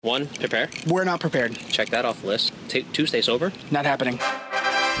1, prepare. We're not prepared. Check that off the list. 2, stay sober. Not happening.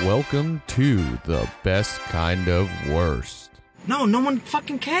 Welcome to the best kind of worst. No one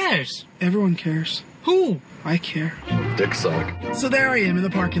fucking cares. Everyone cares. Who? I care. Dick suck. So there I am in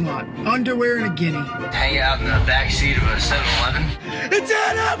the parking lot. Underwear and a guinea. Hang out in the backseat of a 7-Eleven. It's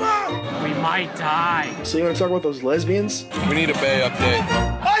animal! We might die. So you want to talk about those lesbians? We need a Bay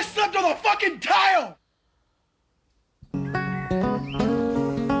update. I slept on the fucking tile!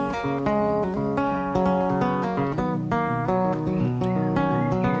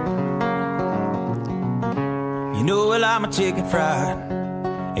 You know, well, I'm a chicken fried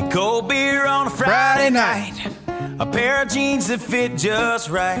and cold beer on a Friday night. A pair of jeans that fit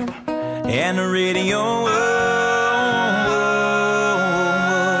just right, and the radio. Well,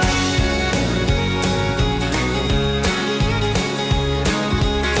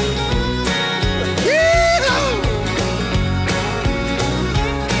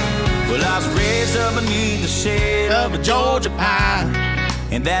 I was raised up beneath the shade of a Georgia pine,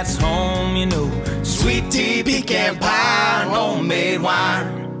 and that's home, you know. Sweet TBKoW pie and homemade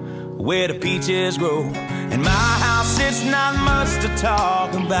wine, where the peaches grow. In my house, it's not much to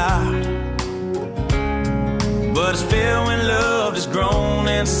talk about, but it's filled with love that's grown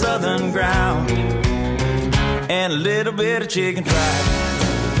in southern ground, and a little bit of chicken fried.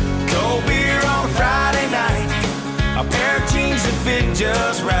 Cold beer on a Friday night, a pair of jeans that fit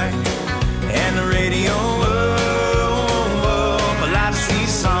just right, and the radio up. I like to see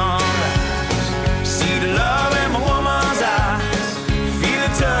sunrise, see the love in my woman's eyes, feel the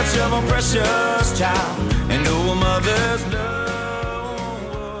touch of a precious child, and know a mother's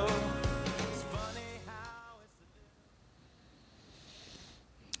love. It's funny how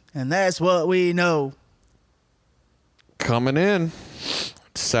And that's what we know. Coming in.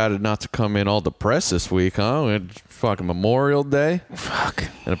 Decided not to come in all depressed this week, huh? We had fucking Memorial Day. Fuck.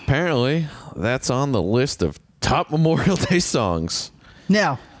 And apparently, that's on the list of top Memorial Day songs.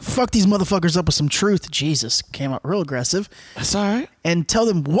 Now, fuck these motherfuckers up with some truth. Jesus, came out real aggressive. That's all right. And tell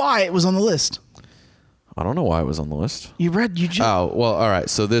them why it was on the list. I don't know why it was on the list. You just... Oh, well, all right.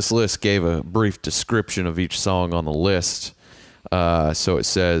 So this list gave a brief description of each song on the list. So it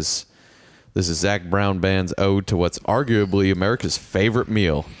says, this is Zac Brown Band's ode to what's arguably America's favorite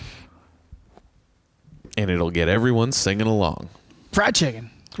meal. And it'll get everyone singing along. Fried chicken.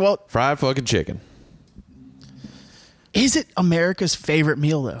 Well, Fried fucking chicken. is it America's favorite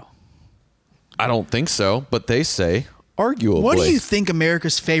meal, though? I don't think so, but they say arguably. What do you think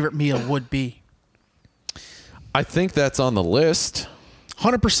America's favorite meal would be? I think that's on the list.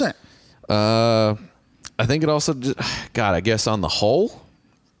 100%. I think it also, God, I guess on the whole.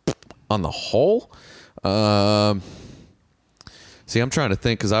 See, I'm trying to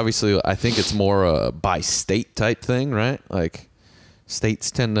think because obviously I think it's more a by state type thing, right? Like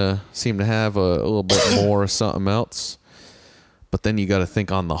states seem to have a little bit more of something else. But then you got to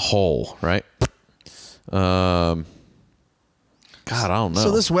think on the whole, right? God, I don't know.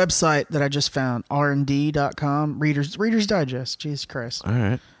 So this website that I just found, rnd.com, Reader's Digest. Jesus Christ. All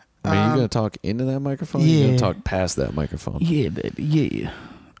right. I mean, you going to talk into that microphone? Yeah. You're going to talk past that microphone? Yeah, baby. Yeah.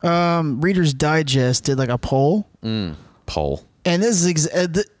 Reader's Digest did like a poll. Poll. And this is,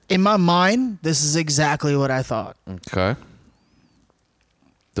 in my mind, this is exactly what I thought. Okay.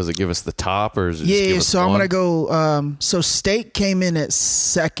 Does it give us the top or is it just give us so one? I'm going to go, so steak came in at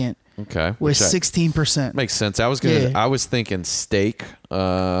second. Okay. With 16%. Makes sense. I was thinking steak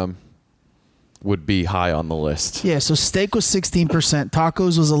would be high on the list. Yeah, so steak was 16%,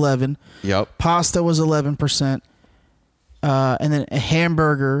 tacos was 11%. Yep. Pasta was 11%. And then a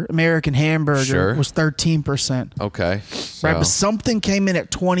hamburger, American hamburger, was 13%. Okay. So Right, but something came in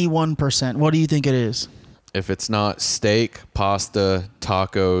at 21%. What do you think it is? if it's not steak, pasta,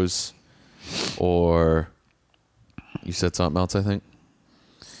 tacos, or you said something else, I think.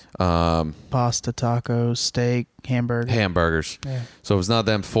 Pasta, tacos, steak, hamburgers. Yeah. So if it's not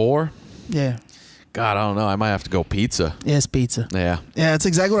them four, Yeah. God, I don't know. I might have to go pizza. Yes, pizza. Yeah. Yeah, that's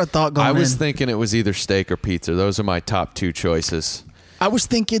exactly what I thought going in. I was thinking it was either steak or pizza. Those are my top two choices. I was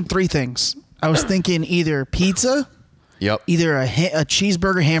thinking three things. I was thinking either pizza, Yep. either a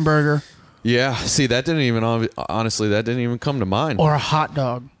cheeseburger, hamburger, Yeah. See, that didn't even, honestly, that didn't even come to mind. or a hot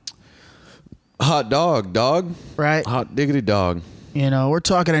dog. Hot dog. Right? Hot diggity dog. You know, we're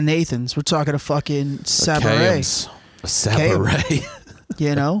talking to Nathan's. We're talking to fucking Sabaret. A Sabaret.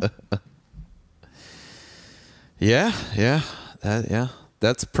 You know? Yeah.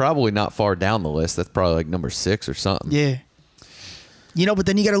 That's probably not far down the list. That's probably like number 6 or something. Yeah. You know, but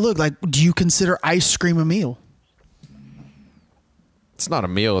then you got to look, like, do you consider ice cream a meal? It's not a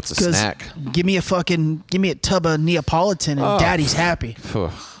meal. It's a snack. Give me a tub of Neapolitan and daddy's happy.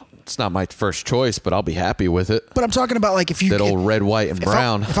 It's not my first choice, but I'll be happy with it. But I'm talking about like if you that old red, white, and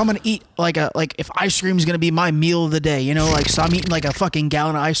brown. If I'm gonna eat like if ice cream is gonna be my meal of the day, you know, like so I'm eating like a fucking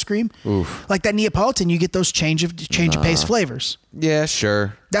gallon of ice cream. Oof. Like that Neapolitan, you get those change of pace flavors. Yeah,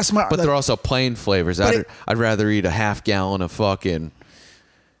 sure. But they're also plain flavors. I'd rather eat a half gallon of fucking,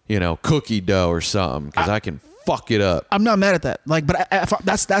 cookie dough or something because I can fuck it up. I'm not mad at that. Like, but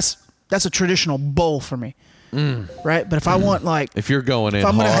that's a traditional bowl for me. Right, but if I want if you're going in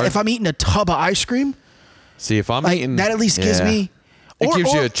hard, if I'm eating a tub of ice cream, see if I'm eating that at least gives me, it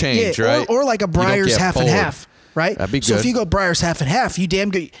gives you a change, right? Or like a Breyer's half and half, right? That'd be good. So if you go Breyer's half and half, you damn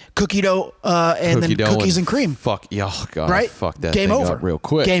good cookie dough and then cookies and cream. Fuck, oh god, right? Fuck that. Game thing over. Up real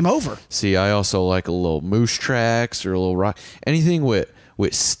quick. Game over. See, I also like a little moose tracks or a little rock, anything with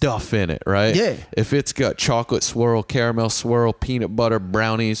stuff in it, right? Yeah. If it's got chocolate swirl, caramel swirl, peanut butter,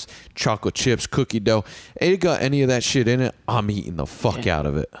 brownies, chocolate chips, cookie dough, it got any of that shit in it, I'm eating the fuck out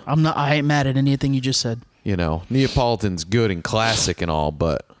of it. I ain't mad at anything you just said. Neapolitan's good and classic and all,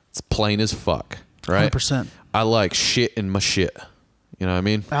 but it's plain as fuck, right? 100%. I like shit in my shit. You know what I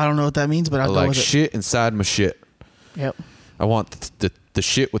mean? I don't know what that means, but I'll go like with it. shit inside my shit. Yep. I want the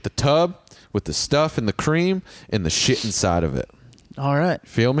shit with the tub, with the stuff and the cream, and the shit inside of it. All right.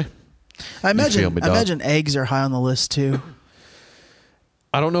 Feel me? I imagine eggs are high on the list too.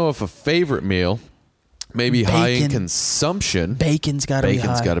 I don't know if a favorite meal, maybe high in consumption. Bacon's got to be high.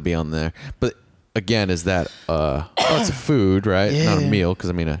 Bacon's got to be on there. But again, is that it's a food, right? Yeah. Not a meal, because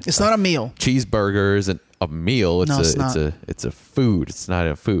I mean it's not a meal. Cheeseburger isn't a meal. It's a food. It's not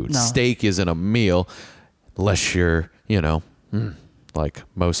a food. No. Steak isn't a meal unless you're like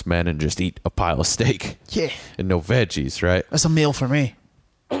most men and just eat a pile of steak. Yeah. And no veggies, right? That's a meal for me.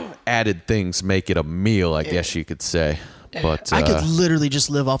 Added things make it a meal, I guess you could say. But I could literally just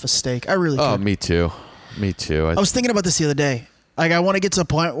live off a steak. I really could. Oh, me too. I was thinking about this the other day. Like, I want to get to a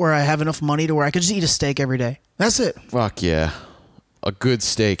point where I have enough money to where I could just eat a steak every day. That's it. Fuck yeah. A good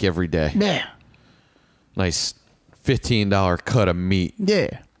steak every day. Yeah. Nice $15 cut of meat.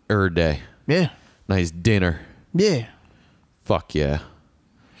 Yeah. Every day. Yeah. Nice dinner. Yeah. Fuck yeah.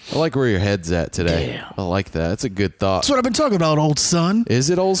 I like where your head's at today. Yeah. I like that. That's a good thought. That's what I've been talking about, old son. Is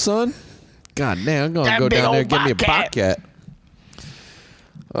it, old son? God damn, I'm going to go down there and get me a bobcat.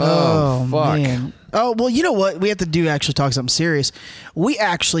 Oh, fuck. Man. Oh, well, you know what? We have to actually talk something serious. We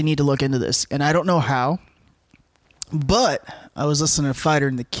actually need to look into this, and I don't know how, but I was listening to Fighter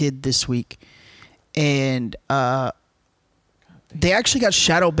and the Kid this week, and they actually got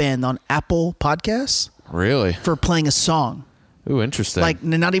shadow banned on Apple Podcasts. Really? For playing a song. Ooh, interesting. Like,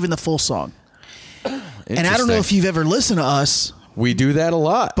 not even the full song. And I don't know if you've ever listened to us. We do that a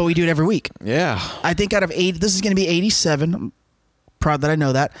lot. But we do it every week. Yeah. I think out of 80, this is going to be 87. I'm proud that I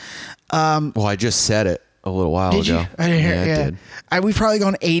know that. Well, I just said it a little while did ago. You? I didn't hear it. Yeah, I did. We've probably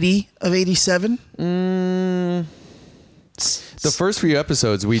gone 80 of 87. The first few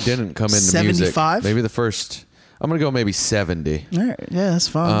episodes, we didn't come into 75? music. Maybe the first, I'm going to go maybe 70. All right. Yeah, that's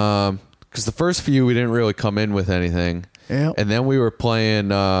fine. Because the first few, we didn't really come in with anything. Yep. And then we were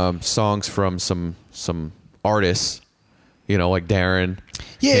playing songs from some artists, like Darren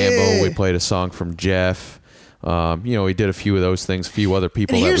Campbell. We played a song from Jeff. We did a few of those things, a few other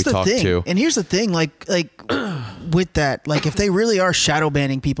people that we talked to. And here's the thing, like with that, like if they really are shadow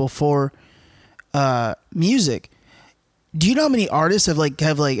banning people for music, do you know how many artists have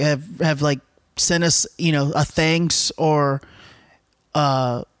sent us, a thanks or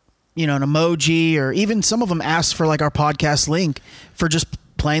an emoji, or even some of them asked for like our podcast link for just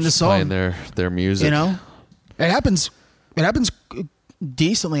playing the song, playing their music. It happens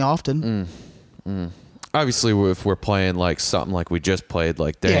decently often. Obviously, if we're playing like something like we just played,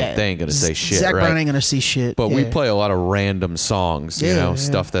 like they ain't gonna say shit. Zach right? Brown ain't gonna see shit. But we play a lot of random songs,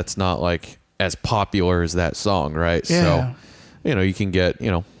 stuff that's not like as popular as that song, right? Yeah. So, you can get,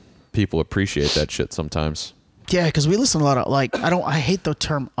 people appreciate that shit sometimes. Yeah, because we listen to a lot of I hate the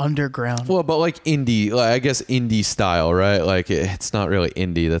term underground. Well, but like indie, I guess indie style, right? Like it's not really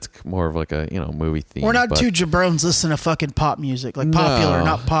indie. That's more of like a movie theme. We're not two jabrones listening to fucking pop music, like popular,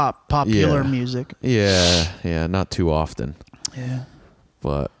 not popular music. Yeah, not too often. Yeah,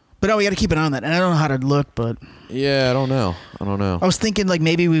 but no, we got to keep an eye on that. And I don't know how to look, but yeah, I don't know. I was thinking like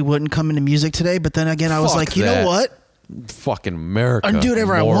maybe we wouldn't come into music today, but then again, I was like, you know what? Fucking America. I can do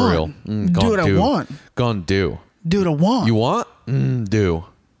whatever Memorial. I want. Do what I want. Gonna do. Do what I want. You want? Do.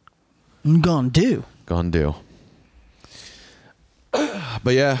 I'm gonna do. Gonna do.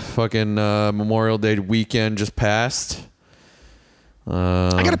 But yeah, fucking Memorial Day weekend just passed.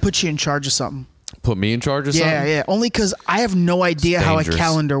 I gotta put you in charge of something. Put me in charge of something? Yeah. Only because I have no idea how a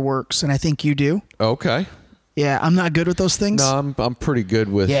calendar works, and I think you do. Okay. Yeah, I'm not good with those things. No, I'm pretty good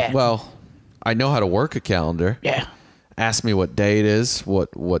with. Yeah. Well, I know how to work a calendar. Yeah. Ask me what day it is,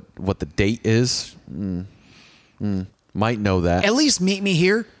 what the date is. Might know that. At least meet me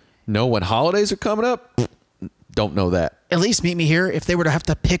here. Know when holidays are coming up. Don't know that. At least meet me here. If they were to have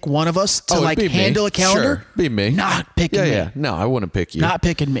to pick one of us to like it'd be handle me. a calendar, Sure, be me. Not picking me. Yeah. No, I wouldn't pick you. Not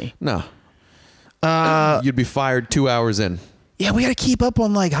picking me. No. You'd be fired 2 hours in. Yeah, we got to keep up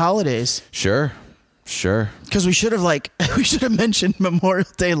on like holidays. Sure. Because we should have mentioned Memorial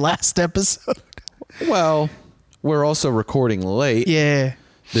Day last episode. Well, we're also recording late. Yeah.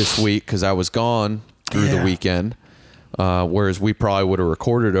 This week because I was gone through the weekend. Whereas we probably would have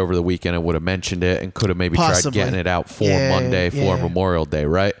recorded over the weekend and would have mentioned it and could have maybe Possibly. tried getting it out for Monday for Memorial Day,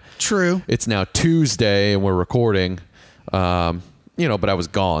 right? True. It's now Tuesday and we're recording, but I was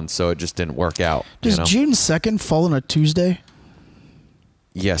gone, so it just didn't work out. Does June 2nd fall on a Tuesday?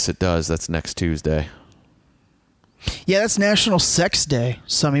 Yes, it does. That's next Tuesday. Yeah, that's National Sex Day.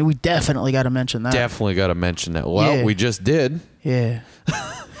 So, I mean, we definitely got to mention that. Definitely got to mention that. Well, we just did. Yeah.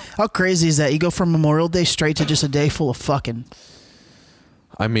 How crazy is that? You go from Memorial Day straight to just a day full of fucking.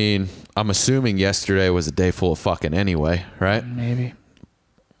 I mean, I'm assuming yesterday was a day full of fucking anyway, right? Maybe.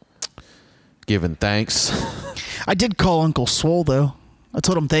 Giving thanks. I did call Uncle Swole, though. I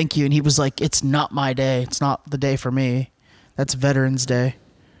told him thank you, and he was like, it's not my day. It's not the day for me. That's Veterans Day.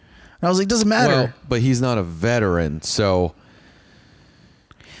 And I was like, doesn't matter. Well, but he's not a veteran, so.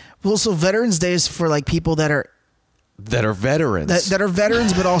 Well, so Veterans Day is for like people that are veterans. That are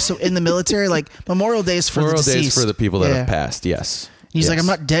veterans, but also in the military. Like Memorial Day is for the deceased. Memorial Day is for the people that have passed. Yes. He's like, I'm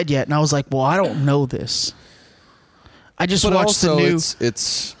not dead yet, and I was like, well, I don't know this. I just watched the new.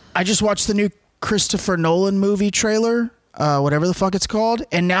 I just watched the new Christopher Nolan movie trailer, whatever the fuck it's called,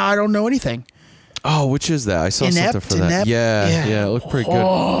 and now I don't know anything. Oh, which is that? I saw something for that. Yeah, it looked pretty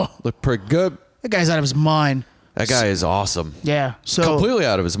good. Looked pretty good. That guy's out of his mind. That guy is awesome. Yeah, so completely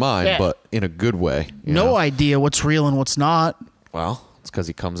out of his mind, but in a good way. No idea what's real and what's not. Well, it's because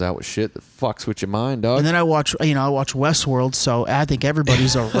he comes out with shit that fucks with your mind, dog. And then I watch Westworld, so I think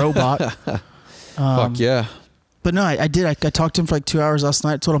everybody's a robot. Fuck yeah. But no, I did. I talked to him for like 2 hours last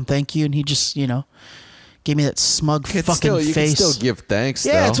night. I told him thank you, and he just, gave me that smug fucking face. You can still give thanks.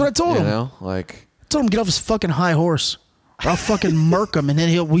 Yeah, though, that's what I told him. I told him get off his fucking high horse. Or I'll fucking murk him, and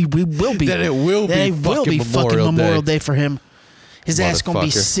then we will be. Then it will be fucking Memorial Day for him. His ass gonna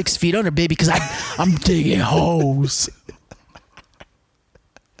be 6 feet under, baby, because I'm digging holes.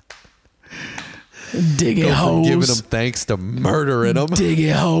 Digging holes. Giving him thanks to murdering him.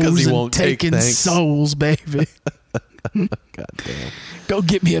 Digging holes because he and won't take taking thanks. souls, baby. God damn. Go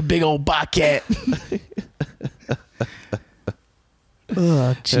get me a big old bobcat.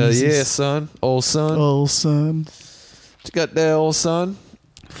 Oh, Jesus. Yeah, son. Old son. Old son. What you got there, old son?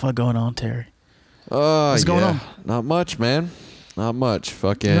 What's going on, Terry? What's going on? Not much, man. Not much.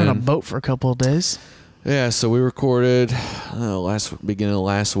 Fucking. You're on a boat for a couple of days. Yeah, so we recorded beginning of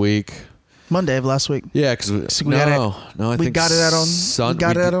last week. Monday of last week. Yeah, because we got it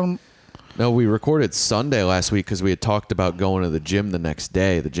on. No, we recorded Sunday last week because we had talked about going to the gym the next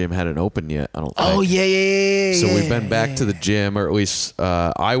day. The gym hadn't opened yet, I don't think. Oh, yeah. So we've been back to the gym, or at least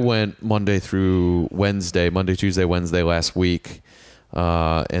I went Monday, Tuesday, Wednesday last week.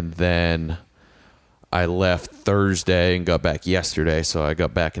 And then I left Thursday and got back yesterday. So I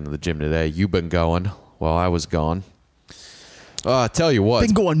got back into the gym today. You've been going while I was gone. Tell you what.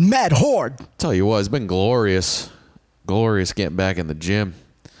 Been going mad hard. Tell you what, it's been glorious. Glorious getting back in the gym.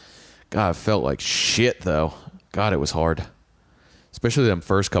 God, it felt like shit, though. God, it was hard. Especially them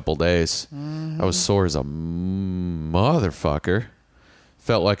first couple days. I was sore as a motherfucker.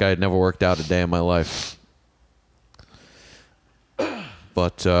 Felt like I had never worked out a day in my life.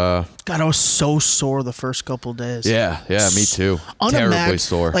 But, God, I was so sore the first couple days. Yeah, me too. Terribly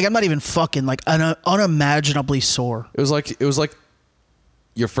sore. Like, I'm not even fucking, like, unimaginably sore. It was like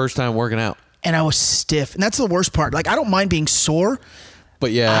your first time working out. And I was stiff. And that's the worst part. Like, I don't mind being sore.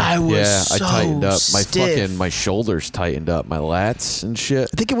 But I tightened up. Stiff. My shoulders tightened up, my lats and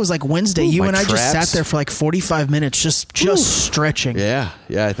shit. I think it was like Wednesday. You and I just sat there for like 45 minutes, just stretching. Yeah,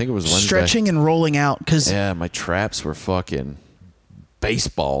 I think it was Wednesday. Stretching and rolling out. Yeah, my traps were fucking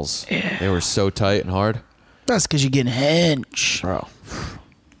baseballs. Yeah. They were so tight and hard. That's because you're getting hench. Bro,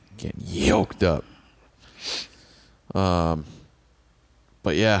 getting yoked up. But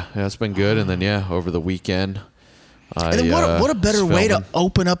yeah, it's been good. And then, over the weekend... And then what a better way to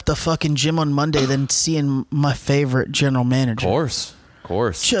open up the fucking gym on Monday than seeing my favorite general manager. Of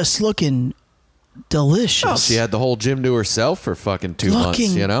course. Just looking delicious. Oh, she had the whole gym to herself for fucking 2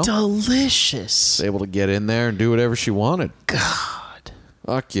 months, delicious. Able to get in there and do whatever she wanted. God.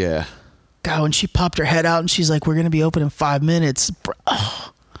 Fuck yeah. God, when she popped her head out and she's like, we're going to be open in 5 minutes.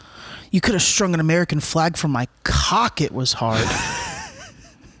 Oh, you could have strung an American flag from my cock. It was hard.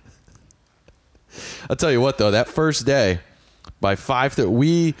 I'll tell you what, though, that first day, by 5:30,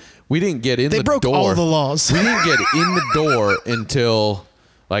 we didn't get in the door. They broke all the laws. We didn't get in the door until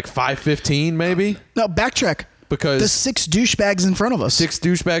like 5:15, maybe. No, backtrack. Because the 6 douchebags in front of us. 6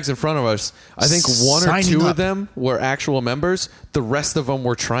 douchebags in front of us. I think one or two of them were actual members. The rest of them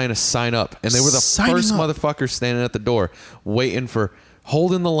were trying to sign up. And they were the first motherfuckers standing at the door waiting for,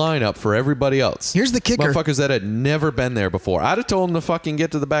 holding the line up for everybody else. Here's the kicker. Motherfuckers that had never been there before. I'd have told them to fucking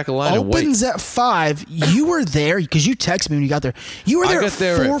get to the back of the line and wait. Opens at 5. You were there because you texted me when you got there. You were there at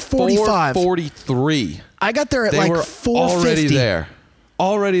 4:45. 4:43. I got there at They like were 4:50. already there.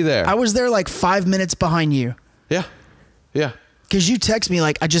 Already there. I was there like 5 minutes behind you. Yeah. Yeah. Because you text me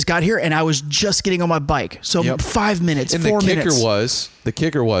like, I just got here and I was just getting on my bike. So 5 minutes, and 4 minutes. The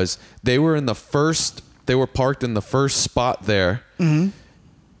kicker was they were parked in the first spot there,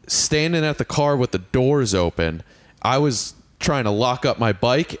 standing at the car with the doors open. I was trying to lock up my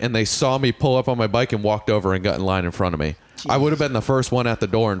bike and they saw me pull up on my bike and walked over and got in line in front of me. Jeez. I would have been the first one at the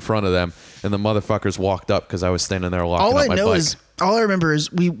door in front of them, and the motherfuckers walked up because I was standing there locking up my bike. All I remember is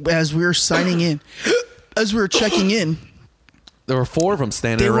as we were signing in, as we were checking in, there were 4 of them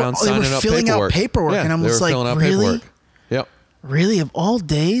standing around signing up paperwork. They were filling out paperwork, and I'm just like, really? Yep. Really? Of all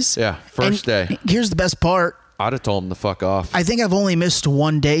days? Yeah, first day. Here's the best part. I'd have told them to fuck off. I think I've only missed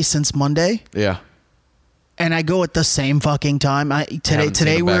 1 day since Monday. Yeah. And I go at the same fucking time.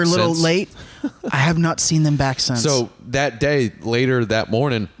 Today we were a little late. I have not seen them back since. So that day, later that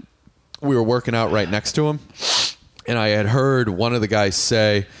morning, we were working out right next to him, and I had heard one of the guys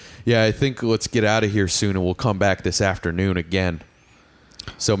say, yeah, I think let's get out of here soon and we'll come back this afternoon again.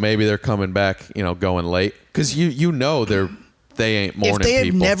 So maybe they're coming back, going late. Because you know they ain't morning people. If they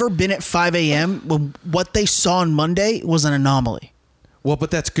had never been at 5 a.m., well, what they saw on Monday was an anomaly. Well,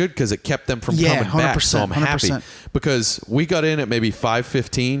 but that's good because it kept them from coming back, so I'm happy. 100%. Because we got in at maybe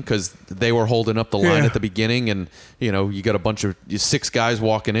 5:15 because they were holding up the line at the beginning, and you got a bunch of 6 guys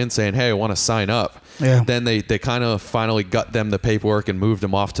walking in saying, hey, I want to sign up. Yeah. Then they kind of finally got them the paperwork and moved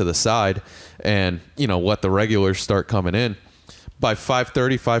them off to the side, and let the regulars start coming in. By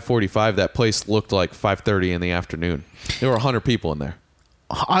 5:30, 5:45, that place looked like 5:30 in the afternoon. There were 100 people in there.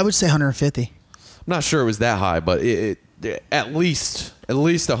 I would say 150. I'm not sure it was that high, but it at least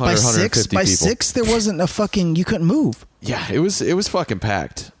 100, 150 people. By 6, there wasn't a fucking, you couldn't move. Yeah, it was fucking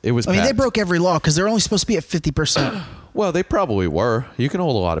packed. It was. I mean, they broke every law because they're only supposed to be at 50%. Well, they probably were. You can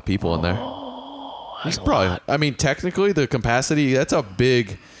hold a lot of people in there. That's probably. I mean, technically, the capacity, that's a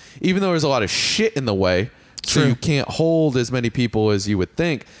big. Even though there's a lot of shit in the way, so you can't hold as many people as you would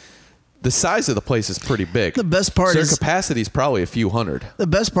think. The size of the place is pretty big. The best part is their capacity is probably a few hundred. The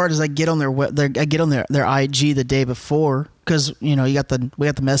best part is I get on their IG the day before because we got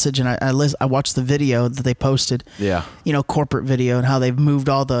the message and I watched the video that they posted. Yeah. Corporate video and how they've moved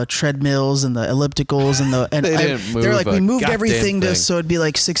all the treadmills and the ellipticals and they're like, we moved everything so it'd be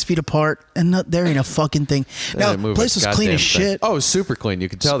like 6 feet apart, and there ain't a fucking thing. Now the place was clean as shit. Oh, it was super clean. You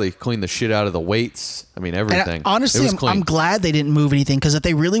could tell they cleaned the shit out of the weights. I mean, everything. Honestly, I'm glad they didn't move anything because if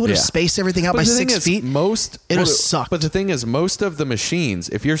they really would have spaced everything out by 6 feet, it would have sucked. But the thing is, most of the machines,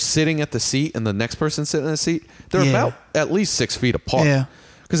 if you're sitting at the seat and the next person's sitting in the seat, they're about at least 6 feet apart. Yeah.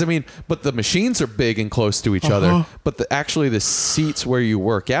 Because but the machines are big and close to each other. But actually, the seats where you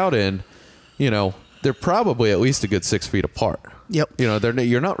work out in, they're probably at least a good 6 feet apart. Yep.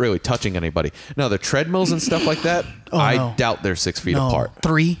 You're not really touching anybody. Now the treadmills and stuff like that, I doubt they're 6 feet apart.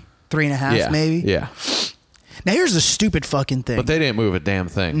 3.5 maybe. Yeah. Now here's the stupid fucking thing. But they didn't move a damn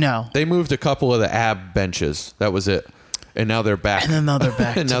thing. No. They moved a couple of the ab benches. That was it. And now they're back. And then now they're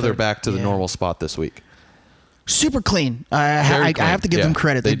back. And now they're back to the normal spot this week. Super clean. I have to give them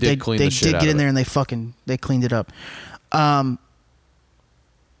credit. They did clean the shit out get in of there and they cleaned it up.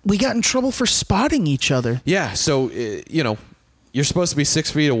 We got in trouble for spotting each other. Yeah. So, you're supposed to be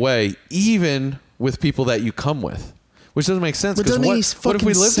 6 feet away, even with people that you come with, which doesn't make sense. Because what if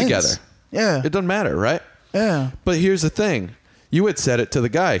we live together? Yeah. It doesn't matter, right? Yeah. But here's the thing. You had said it to the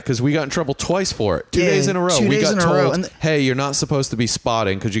guy because we got in trouble twice for it. 2 days in a row. We got told, hey, you're not supposed to be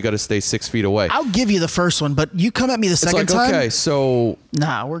spotting because you got to stay 6 feet away. I'll give you the first one, but you come at me the second time. Okay, so...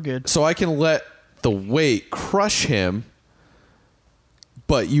 Nah, we're good. So I can let the weight crush him,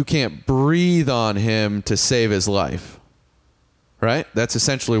 but you can't breathe on him to save his life. Right? That's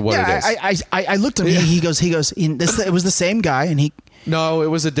essentially what it is. I looked at him. He goes, it was the same guy, and he... No, it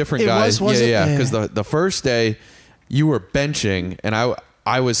was a different guy. Was it? Yeah. Because the first day... You were benching, and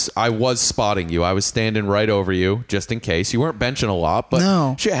I was spotting you. I was standing right over you just in case. You weren't benching a lot, but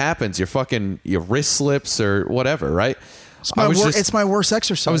No. shit happens. Your wrist slips or whatever, right? It's my worst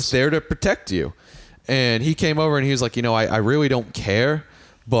exercise. I was there to protect you. And he came over and he was like, I really don't care,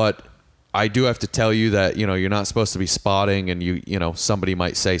 but I do have to tell you that, you're not supposed to be spotting and somebody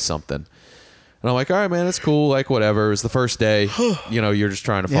might say something. And I'm like, all right, man, it's cool. Like, whatever. It was the first day. You're just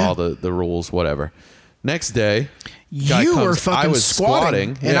trying to follow the rules, whatever. Next day, you were fucking I was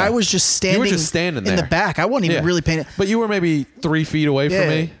squatting, and I was just standing. You were just standing there in the back. I wasn't even really paying. But you were maybe 3 feet away from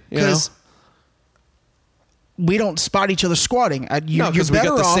me. Because we don't spot each other squatting. You're we better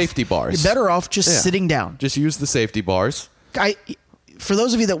got the off, safety bars. You're better off just sitting down. Just use the safety bars. For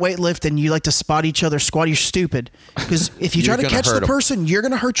those of you that weightlift and you like to spot each other squat, you're stupid. Because if you try to catch the person, you're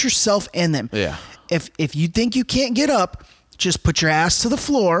going to hurt yourself and them. Yeah. If you think you can't get up, just put your ass to the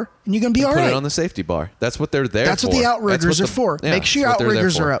floor and you're going to be all right. Put it on the safety bar. That's what they're there for. That's what the outriggers are for. Yeah, make sure your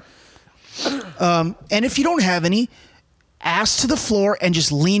outriggers are up. And if you don't have any, ass to the floor and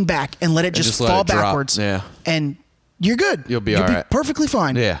just lean back and let it just fall backwards. Yeah. And you're good. You'll be all right. Perfectly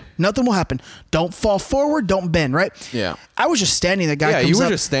fine. Yeah. Nothing will happen. Don't fall forward. Don't bend, right? Yeah. I was just standing there. Guy comes you were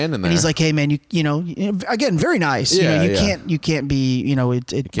up, just standing there. And he's like, hey, man, you know, again, very nice. Yeah, you can't be, we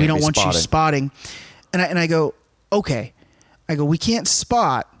don't want you spotting. And I go, okay. I go, we can't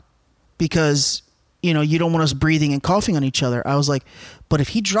spot because, you don't want us breathing and coughing on each other. I was like, but if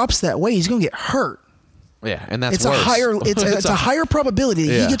he drops that way, he's going to get hurt. Yeah, and that's it's worse. It's a higher probability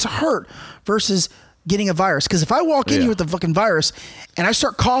that he gets hurt versus getting a virus. Because if I walk in here with the fucking virus and I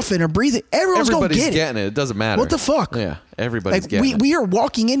start coughing or breathing, everybody's going to get it. Getting it. It doesn't matter. What the fuck? Yeah, everybody's getting it. We are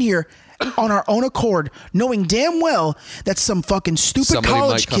walking in here on our own accord, knowing damn well that some fucking stupid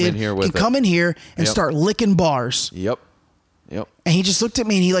college kid can come in here and start licking bars. Yep. And he just looked at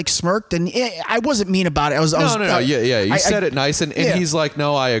me and he like smirked, and I wasn't mean about it. No. You said it nice, and he's like,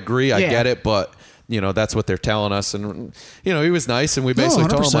 no, I agree, I get it, but that's what they're telling us, and he was nice, and we basically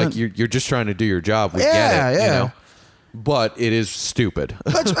told him like, you're just trying to do your job. We get it, but it is stupid.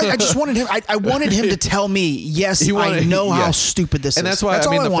 I just wanted him. I wanted him to tell me, yes, I know how stupid this is, and that's why.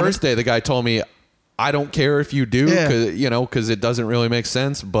 The first day the guy told me, I don't care if you do, because it doesn't really make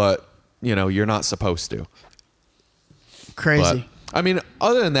sense, but you're not supposed to. Crazy. But,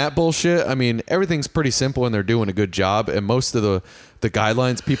 other than that bullshit, everything's pretty simple and they're doing a good job. And most of the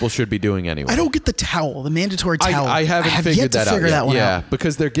guidelines people should be doing anyway. I don't get the towel, the mandatory towel. I haven't figured that out yet. Yeah,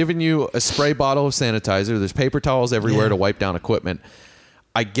 because they're giving you a spray bottle of sanitizer. There's paper towels everywhere to wipe down equipment.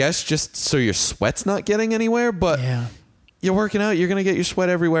 I guess just so your sweat's not getting anywhere, but you're working out, you're going to get your sweat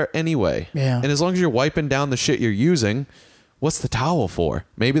everywhere anyway. Yeah. And as long as you're wiping down the shit you're using, what's the towel for?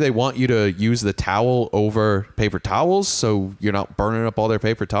 Maybe they want you to use the towel over paper towels so you're not burning up all their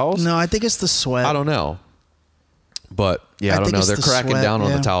paper towels? No, I think it's the sweat. I don't know. But, I don't know. They're cracking down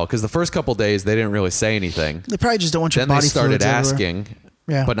on the towel. Because the first couple days, they didn't really say anything. They probably just don't want your body fluids everywhere. Then they started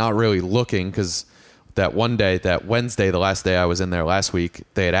asking, but not really looking. Because that one day, that Wednesday, the last day I was in there last week,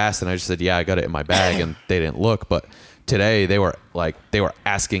 they had asked, and I just said, I got it in my bag, and they didn't look. But today they were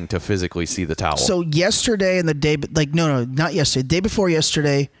asking to physically see the towel. So yesterday and the day, no, not yesterday. The day before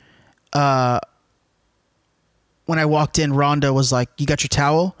yesterday, when I walked in, Rhonda was like, "You got your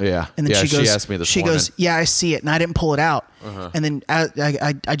towel?" Yeah. And then she asked me this morning. She goes, "Yeah, I see it," and I didn't pull it out. And then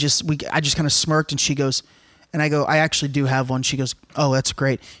I just kind of smirked, and she goes, and I go, "I actually do have one." She goes, "Oh, that's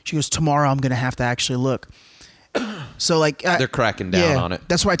great." She goes, "Tomorrow I'm gonna have to actually look." So they're cracking down on it.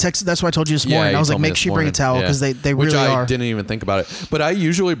 That's why I texted. That's why I told you this morning. I was like, make sure you bring a towel because they really are. Which I didn't even think about it. But I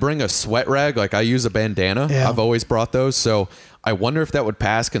usually bring a sweat rag. Like I use a bandana. Yeah. I've always brought those. So I wonder if that would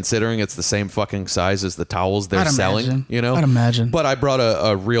pass, considering it's the same fucking size as the towels they're selling. I'd imagine. But I brought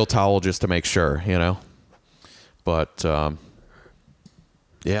a real towel just to make sure. But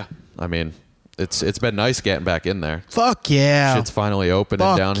it's been nice getting back in there. Fuck yeah. Shit's finally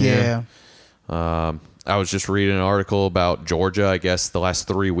opening down here. I was just reading an article about Georgia. I guess the last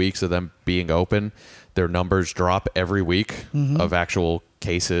 3 weeks of them being open, their numbers drop every week of actual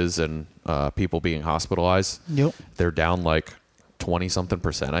cases and people being hospitalized. Yep. They're down like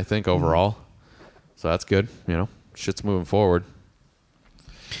 20-something%, I think, overall. So that's good. Shit's moving forward.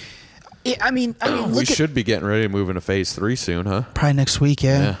 We should be getting ready to move into phase 3 soon, huh? Probably next week,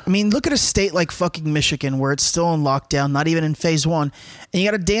 yeah. Look at a state like fucking Michigan where it's still in lockdown, not even in phase 1, and you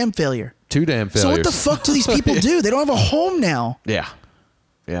got a dam failure. 2 dam failures. So what the fuck do these people do? They don't have a home now. Yeah.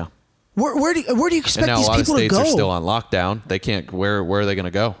 Where do you expect and now these people to go? a lot of states are still on lockdown. They can't. Where are they going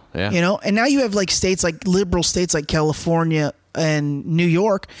to go? Yeah. And now you have like states like liberal states like California and New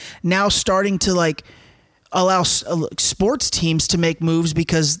York now starting to like allow sports teams to make moves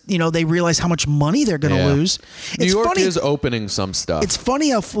because they realize how much money they're going to lose. New York is opening some stuff. It's funny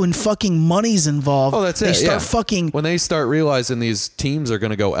how when fucking money's involved, they start fucking when they start realizing these teams are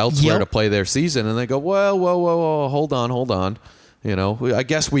going to go elsewhere to play their season, and they go, well, whoa, hold on, I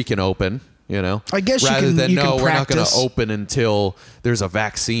guess we can open. I guess rather you can, than you no, can we're not going to practice. open until there's a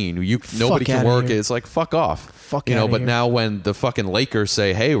vaccine. Nobody can work it. It's like fuck off. Fuck but here. now when the fucking Lakers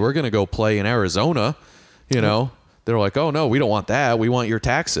say, hey, we're going to go play in Arizona, they're like, oh no, we don't want that. We want your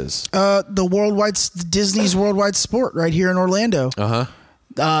taxes. Disney's worldwide sport right here in Orlando.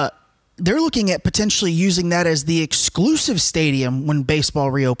 They're looking at potentially using that as the exclusive stadium when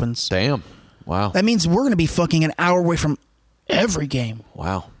baseball reopens. Damn. Wow. That means we're going to be fucking an hour away from every game.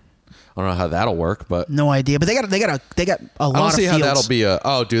 Wow. I don't know how that'll work, but no idea. But they got a lot of fields. I don't see how that'll be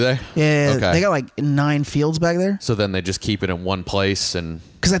do they? Yeah. Okay. They got like 9 fields back there. So then they just keep it in one place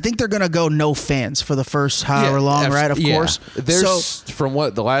because I think they're going to go no fans for the first however long, right? Of course. From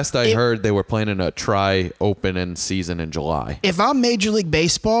what the last I heard, they were planning to try opening season in July. If I'm Major League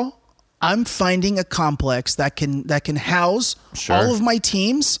Baseball, I'm finding a complex that can house all of my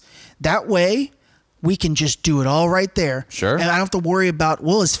teams. That way, we can just do it all right there. Sure. And I don't have to worry about,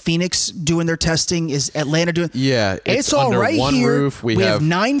 is Phoenix doing their testing? Is Atlanta doing? Yeah. It's all under right one here. roof. We have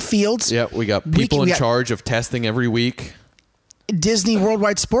 9 fields. Yeah, we got people in charge of testing every week. Disney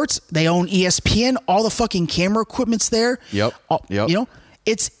Worldwide Sports, they own ESPN. All the fucking camera equipment's there. Yep.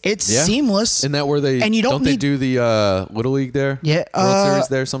 It's seamless. Isn't that where they and you don't they do the Little League there? Yeah. World Series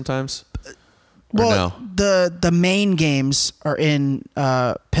there sometimes? Well, the main games are in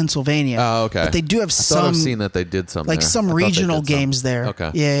Pennsylvania. Oh, okay. But they do have I thought I've seen that they did some like there. some regional games there.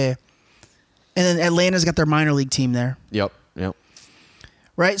 Okay. Yeah. And then Atlanta's got their minor league team there. Yep.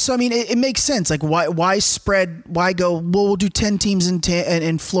 Right? So I mean it makes sense. Like why spread, why go, we'll do 10 teams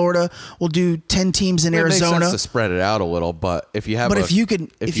in Florida, we'll do 10 teams in Arizona. It makes sense to spread it out a little, but if you have if you can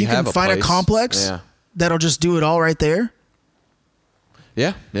find a complex that'll just do it all right there.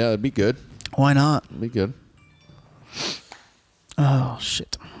 Yeah, it'd be good. Why not? It'd be good. Oh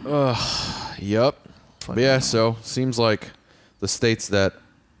shit. Yep. But yeah, so seems like the states that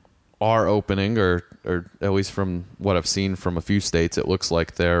are opening, or at least from what I've seen from a few states, it looks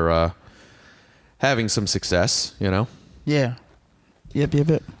like they're having some success, Yeah. Yep.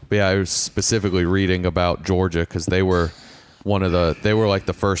 But yeah, I was specifically reading about Georgia because they were like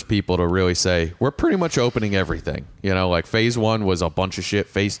the first people to really say, we're pretty much opening everything. Like phase 1 was a bunch of shit.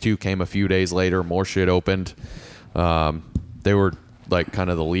 Phase 2 came a few days later. More shit opened. They were like kind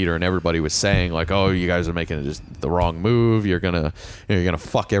of the leader, and everybody was saying like, oh, you guys are making just the wrong move. You're going to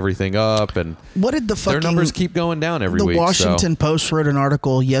fuck everything up. And what did their numbers keep going down every week. The Washington Post wrote an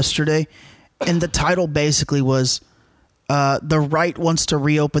article yesterday, and the title basically was, the right wants to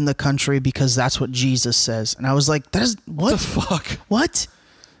reopen the country because that's what Jesus says. And I was like, that is what the fuck? What?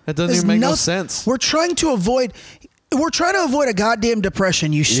 That doesn't even make no sense. We're trying to avoid a goddamn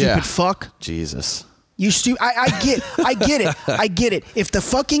depression, you stupid fuck. Jesus. You I get it. If the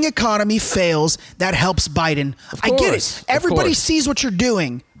fucking economy fails, that helps Biden. I get it. Everybody sees what you're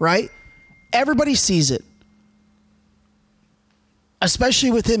doing, right? Everybody sees it. Especially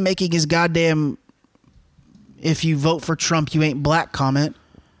with him making his goddamn "if you vote for Trump, you ain't black" comment.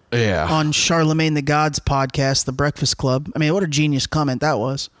 Yeah. On Charlemagne the God's podcast, The Breakfast Club. I mean, what a genius comment that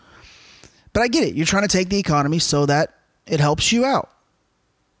was. But I get it. You're trying to take the economy so that it helps you out.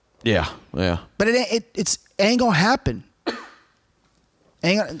 Yeah. But it ain't gonna happen.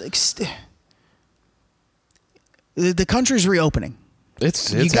 The country's reopening.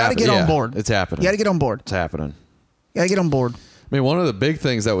 You got to get on board. It's happening. You got to get on board. It's happening. You got to get on board. I mean, one of the big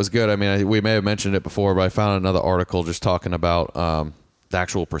things that was good, I mean, we may have mentioned it before, but I found another article just talking about the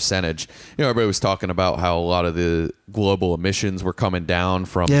actual percentage. Everybody was talking about how a lot of the global emissions were coming down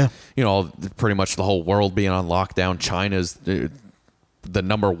from, pretty much the whole world being on lockdown. China's the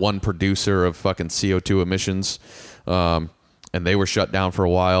number 1 producer of fucking CO2 emissions, and they were shut down for a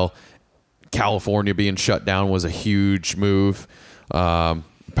while. California being shut down was a huge move.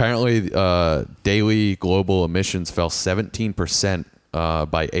 Apparently, daily global emissions fell 17%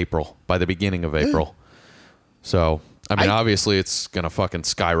 by the beginning of April. So, I mean, obviously, it's going to fucking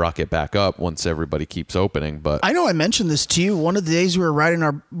skyrocket back up once everybody keeps opening. But I know I mentioned this to you. One of the days we were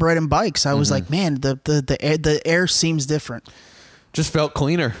riding bikes, I was like, man, the air seems different. Just felt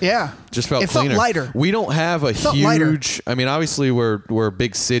cleaner. Yeah. Just felt it cleaner. Felt lighter. We don't have a huge... lighter. I mean, obviously, we're a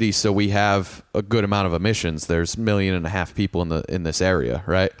big city, so we have a good amount of emissions. There's 1.5 million people in this area,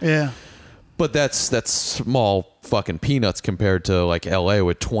 right? Yeah. But that's small fucking peanuts compared to like LA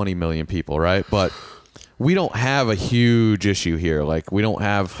with 20 million people, right? But we don't have a huge issue here. Like, we don't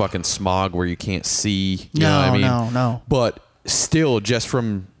have fucking smog where you can't see. You know what I mean? No. But still, just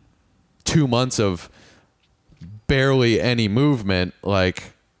from 2 months of barely any movement,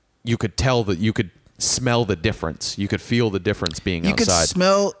 like, you could tell that you could smell the difference. You could feel the difference being You outside. could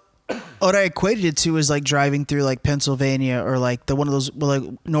smell. What I equated it to is like driving through like Pennsylvania or like one of those like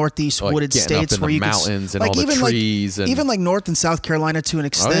northeast Like wooded getting up states in where the you mountains can and all the trees like, and- even like North and South Carolina to an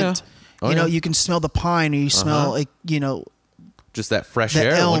extent. Oh, you know, yeah. you can smell the pine or you smell like, you know, just that fresh the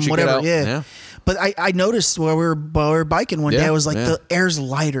air. elm, once you whatever. get out. Yeah. But I noticed while we were biking one day, Yeah, I was like, yeah. the air's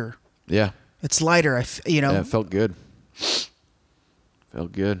lighter. Yeah. It's lighter. You know, Yeah, it felt good.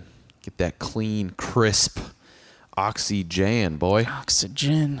 Felt good. Get that clean, crisp oxygen, boy.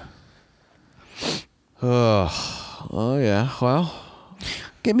 oxygen. Oh, yeah. Well,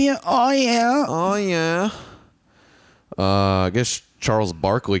 Give me oh, yeah. I guess Charles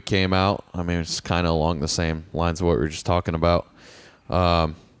Barkley came out. I mean, it's kind of along the same lines of what we were just talking about.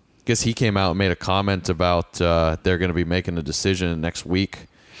 Guess he came out and made a comment about they're going to be making a decision next week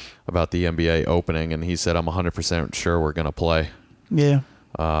about the NBA opening, and he said, I'm 100% sure we're going to play. Yeah.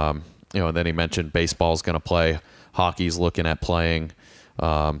 And then he mentioned baseball's going to play, hockey's looking at playing,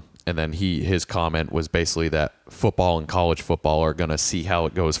 and then his comment was basically that football and college football are going to see how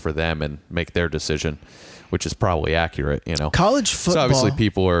it goes for them and make their decision, which is probably accurate, you know. College football. So obviously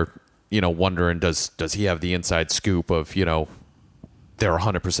people are, wondering, does he have the inside scoop of, they're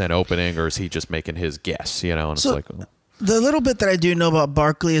 100% opening, or is he just making his guess, and it's So- like, The little bit that I do know about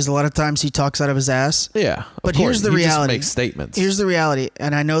Barkley is a lot of times he talks out of his ass. yeah. But of course. here's the He reality. just makes statements. Here's the reality,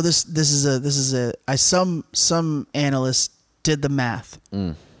 and I know this is some analysts did the math.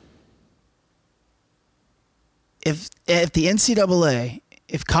 If the NCAA,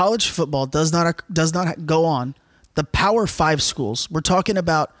 if college football does not go on, the Power 5 schools, we're talking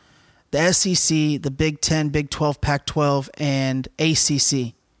about the SEC, the Big 10, Big 12, Pac-12, and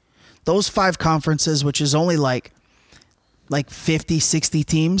ACC. Those 5 conferences, which is only like 50, 60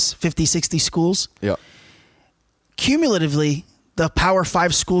 teams, 50, 60 schools. Yeah. Cumulatively, the Power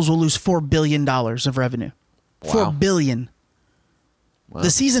 5 schools will lose $4 billion of revenue. Wow. $4 billion. Wow.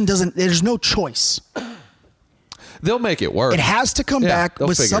 The season there's no choice. They'll make it work. It has to come back they'll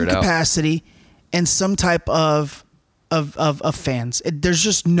with figure some it out. capacity and some type of fans. There's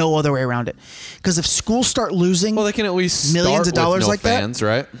just no other way around it. Because if schools start losing Well, they can at least millions of start dollars with no like fans,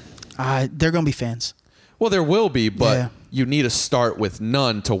 right? that, they're going to be fans. Well, there will be, but Yeah. you need to start with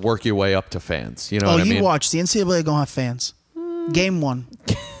none to work your way up to fans. You know Oh, what I you mean? watch. The NCAA going to have fans. Game 1.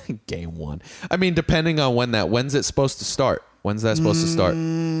 Game 1. I mean, depending on when's it supposed to start? When's that supposed to start?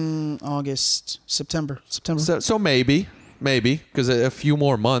 August, September. So maybe, because a few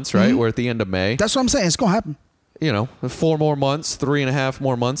more months, right? We're at the end of May. That's what I'm saying. It's going to happen. 4 more months, 3.5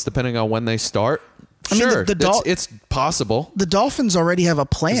 more months, depending on when they start. I mean, Sure, the it's possible. The Dolphins already have a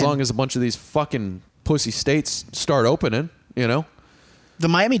plan. As long as a bunch of these fucking pussy states start opening, The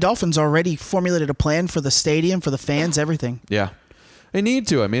Miami Dolphins already formulated a plan for the stadium, for the fans, everything. Yeah. They need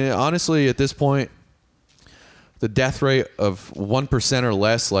to. I mean, honestly, at this point, the death rate of 1% or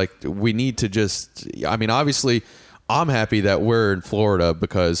less, like, we need to just, I mean, obviously, I'm happy that we're in Florida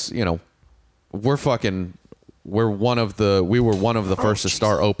because, we were one of the first to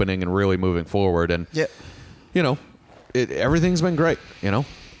start opening and really moving forward. And, everything's been great,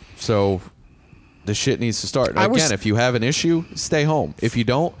 So the shit needs to start. And again, if you have an issue, stay home. If you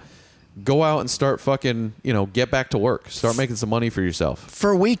don't, go out and start fucking, get back to work. Start making some money for yourself.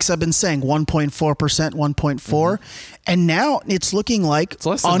 For weeks, I've been saying 1.4%, 1.4%, and now it's looking like It's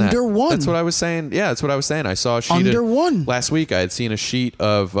less than under that. 1. That's what I was saying. Yeah, that's what I was saying. I saw a sheet Under 1. last week. I had seen a sheet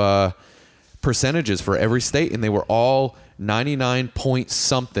of percentages for every state, and they were all 99 point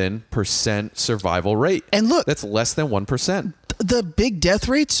something % survival rate. And look, that's less than 1%. The big death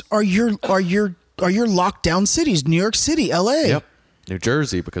rates are your lockdown cities: New York City, LA. Yep. New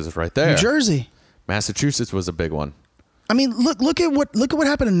Jersey, because it's right there. New Jersey. Massachusetts was a big one. I mean, look at what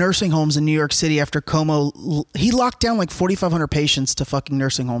happened in nursing homes in New York City after Cuomo. He locked down like 4,500 patients to fucking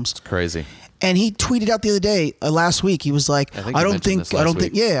nursing homes. It's crazy. And he tweeted out the other day, last week. He was like, "I don't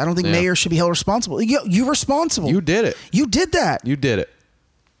think mayors should be held responsible." You're responsible. You did it. You did that. You did it.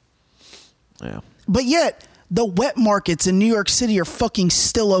 Yeah. But yet, the wet markets in New York City are fucking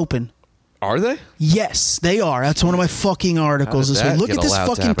still open. Are they? Yes, they are. That's one of my fucking articles this week. Look at this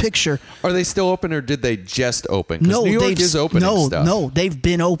fucking picture. Are they still open, or did they just open? 'Cause No, New York is opening stuff. No, they've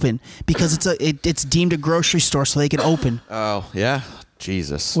been open because it's deemed a grocery store, so they can open. Oh, yeah.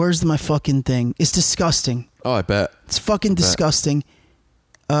 Jesus. Where's my fucking thing? It's disgusting. Oh, I bet. It's fucking disgusting.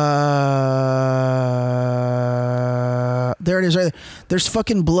 there it is right there. There's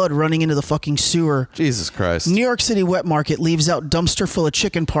fucking blood running into the fucking sewer. Jesus Christ. New York City wet market leaves out dumpster full of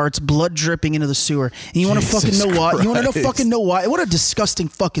chicken parts, blood dripping into the sewer. And you want to fucking know why? You want to know fucking know why? What a disgusting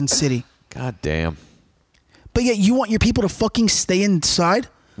fucking city. God damn. But yet you want your people to fucking stay inside?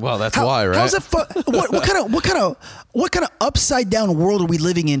 Well, that's why, right? How's it what kind of upside down world are we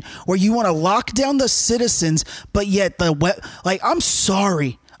living in where you want to lock down the citizens, but yet the wet, like, I'm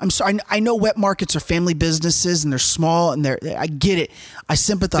sorry. I know wet markets are family businesses and they're small and I get it. I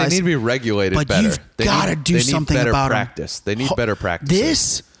sympathize. They need to be regulated but better. You've got to do something about practice. them. They need better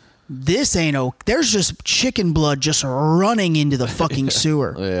practice. This ain't there's just chicken blood just running into the fucking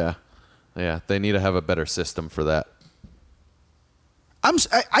sewer. Yeah. They need to have a better system for that.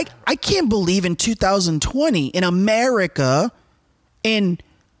 I can't believe in 2020 in America, in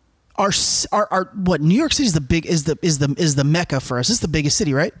our what New York City is the mecca for us. It's the biggest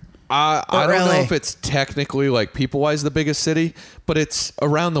city, right? I don't LA. know if it's technically like people-wise the biggest city, but it's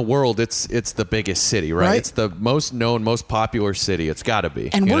around the world. It's the biggest city, right? It's the most known, most popular city. It's got to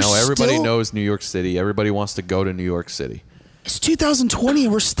be. And everybody knows New York City. Everybody wants to go to New York City. It's 2020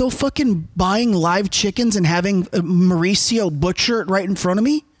 and we're still fucking buying live chickens and having Mauricio butcher it right in front of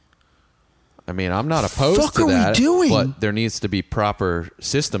me. I mean, I'm not opposed to that, but there needs to be proper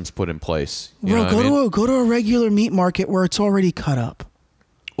systems put in place. Bro, go to a regular meat market where it's already cut up.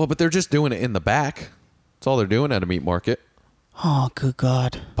 Well, but they're just doing it in the back. That's all they're doing at a meat market. Oh, good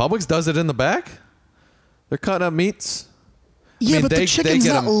God. Publix does it in the back. They're cutting up meats. Yeah, but the chicken's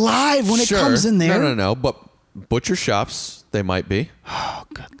not live when it comes in there. No. But butcher shops, they might be. Oh,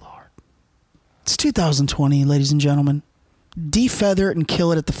 good Lord. It's 2020, ladies and gentlemen. Defeather it and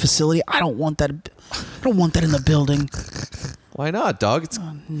kill it at the facility. I don't want that in the building. Why not, dog? It's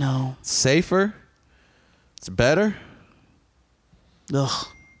no. It's safer. It's better. Ugh.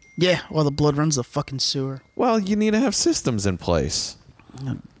 Yeah, well, the blood runs the fucking sewer. Well, you need to have systems in place.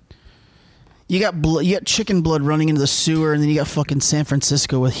 You got chicken blood running into the sewer, and then you got fucking San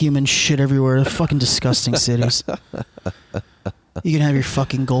Francisco with human shit everywhere. Fucking disgusting cities. You can have your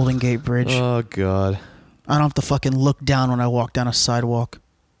fucking Golden Gate Bridge. Oh, God. I don't have to fucking look down when I walk down a sidewalk.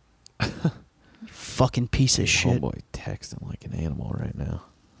 Fucking piece of shit. Homeboy texting like an animal right now.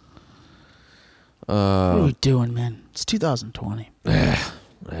 What are we doing, man? It's 2020.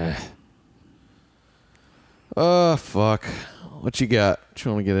 Oh, fuck. What you got? What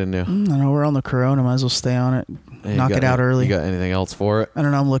you want to get into? I don't know. We're on the Corona. Might as well stay on it. Hey, knock it out early. You got anything else for it? I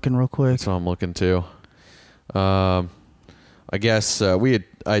don't know. I'm looking real quick. That's what I'm looking to. I guess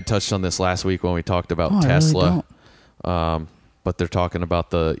I touched on this last week when we talked about Tesla. Really but they're talking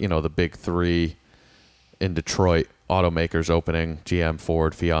about the big three in Detroit automakers opening: GM,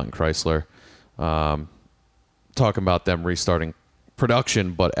 Ford, Fiat, and Chrysler. Talking about them restarting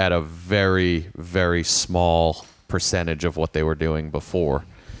production, but at a very, very small percentage of what they were doing before.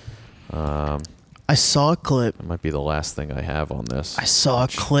 I saw a clip. That might be the last thing I have on this. I saw a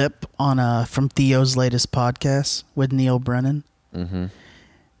clip on from Theo's latest podcast with Neil Brennan. Mm-hmm.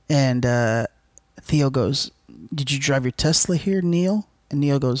 And Theo goes, "Did you drive your Tesla here, Neil?" And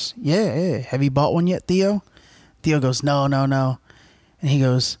Neil goes, Yeah. Have you bought one yet, Theo? Theo goes, No. And he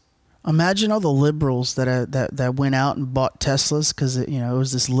goes, imagine all the liberals that went out and bought Teslas because it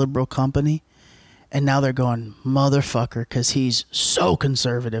was this liberal company, and now they're going, motherfucker, because he's so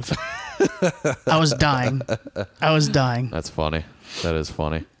conservative. I was dying. That's funny. That is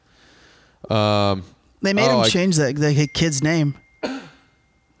funny. They made him change the kid's name.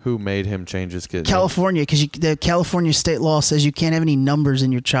 Who made him change his kid's California, because the California state law says you can't have any numbers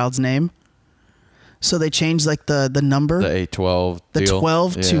in your child's name. So they changed like the number, the A12, the deal.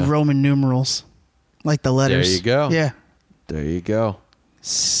 12 to Roman numerals, like the letters. There you go. Yeah. There you go.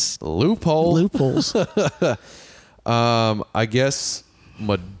 Loopholes. I guess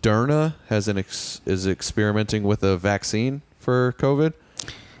Moderna is experimenting with a vaccine for COVID.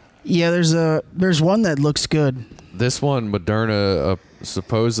 Yeah, there's one that looks good. This one, Moderna,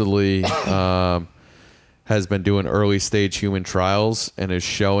 supposedly has been doing early stage human trials and is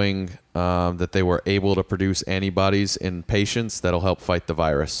showing that they were able to produce antibodies in patients that'll help fight the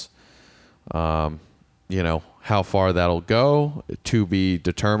virus. How far that'll go to be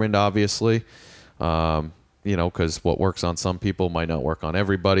determined, obviously. Because what works on some people might not work on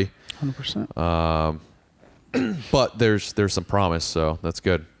everybody. 100%. But there's some promise, so that's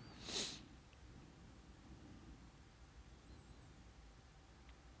good.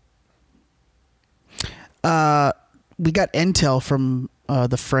 We got intel from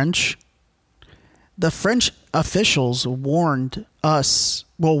the French. The French officials warned us,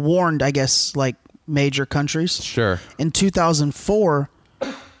 I guess, like major countries. Sure. In 2004,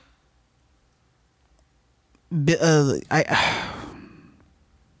 You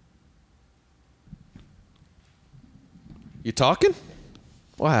talking?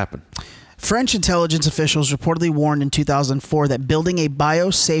 What happened? French intelligence officials reportedly warned in 2004 that building a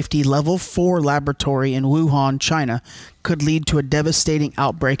biosafety level 4 laboratory in Wuhan, China, could lead to a devastating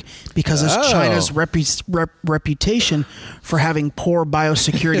outbreak because of China's reputation for having poor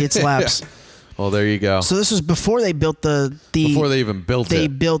biosecurity at its labs. Well, there you go. So this was before they built before they even built they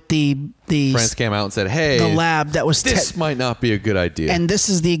it. built the France came out and said, "Hey, the lab that was this might not be a good idea." And this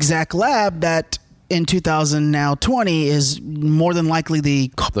is the exact lab that in 2020 is more than likely the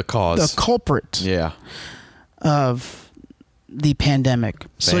cause, the culprit of the pandemic.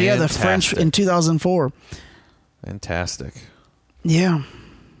 So yeah, the French in 2004. Fantastic. Yeah.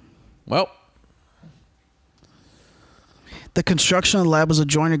 Well, the construction of the lab was a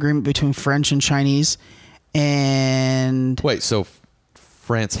joint agreement between French and Chinese. And wait, so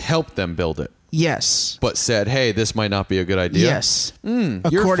France helped them build it? Yes. But said, hey, this might not be a good idea? Yes.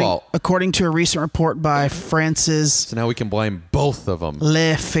 Your fault. According to a recent report by France's... So now we can blame both of them.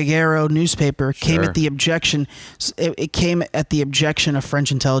 Le Figaro newspaper came at the objection. It came at the objection of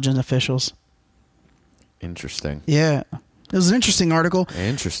French intelligence officials. Interesting. Yeah. It was an interesting article.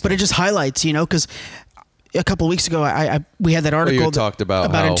 Interesting. But it just highlights, because... A couple of weeks ago, we had that article you talked about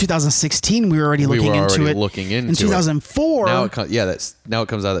in 2016. We were already looking into it. In 2004, now it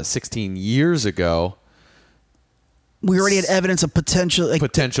comes out that 16 years ago, we already had evidence of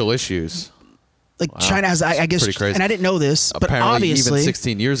potential issues. Like China has, I guess, pretty crazy. And I didn't know this, apparently, but obviously, even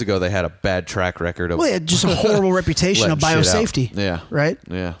 16 years ago, they had a bad track record of. Well, they had just a horrible reputation of biosafety. Yeah. Right.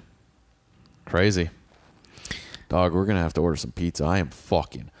 Yeah. Crazy. Dog, we're gonna have to order some pizza. I am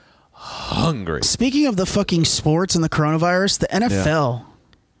fucking hungry. Speaking of the fucking sports and the coronavirus, the NFL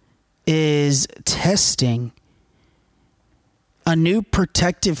is testing a new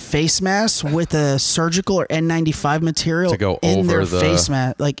protective face mask with a surgical or N95 material to go in over their face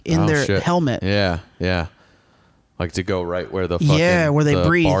mask, like in their helmet. Yeah, yeah. Like to go right where the fucking where they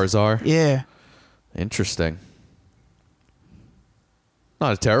breathe bars are. Yeah. Interesting.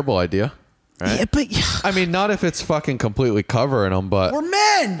 Not a terrible idea. Right? Yeah, but I mean, not if it's fucking completely covering them, but we're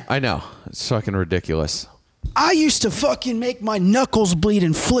men. I know it's fucking ridiculous. I used to fucking make my knuckles bleed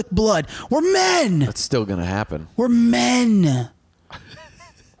and flick blood. We're men. That's still gonna happen. We're men.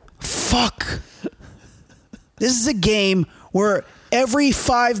 Fuck. This is a game where every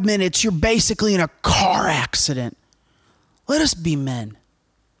 5 minutes you're basically in a car accident. Let us be men.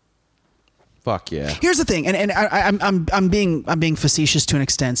 Fuck yeah. Here's the thing, and I'm being facetious to an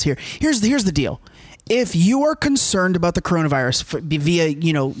extent here. Here's the deal. If you are concerned about the coronavirus via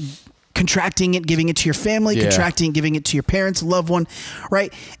contracting it, giving it to your family, contracting it, giving it to your parents, loved one,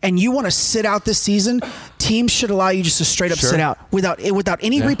 right? And you want to sit out this season, teams should allow you just to straight up sit out without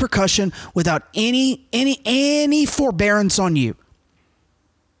any repercussion, without any forbearance on you,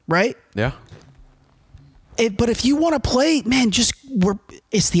 right? Yeah. But if you want to play, man,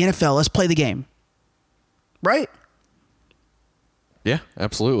 it's the NFL. Let's play the game. Right? Yeah,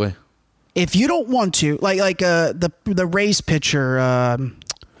 absolutely. If you don't want to, like the Rays pitcher,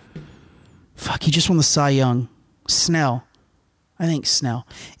 he just won the Cy Young. Snell. I think Snell.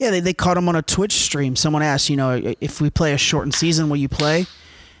 Yeah, they caught him on a Twitch stream. Someone asked, if we play a shortened season, will you play?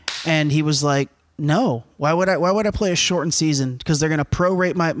 And he was like, no. Why would I play a shortened season? Because they're going to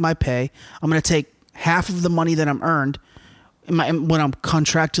prorate my pay. I'm going to take half of the money that I'm earned when I'm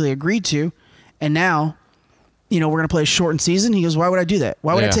contractually agreed to, and now, we're going to play a shortened season. He goes, why would I do that?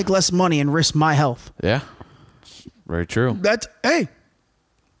 Why would I take less money and risk my health? Yeah, very true.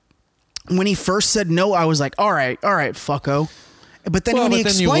 When he first said no, I was like, all right, fucko. But then when he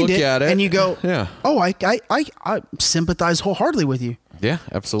explained it, and you go, oh, I sympathize wholeheartedly with you. Yeah,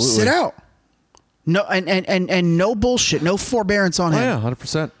 absolutely. Sit out. No, and no bullshit, no forbearance on him. Yeah,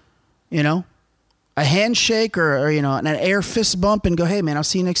 100%. A handshake or an air fist bump and go, hey man, I'll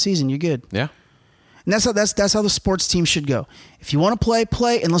see you next season. You're good. Yeah. And that's how the sports team should go. If you want to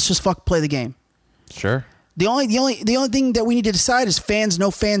play, and let's just play the game. Sure. The only thing that we need to decide is fans,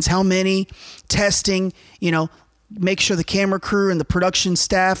 no fans, how many, testing, make sure the camera crew and the production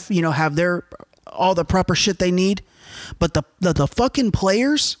staff, have all the proper shit they need. But the fucking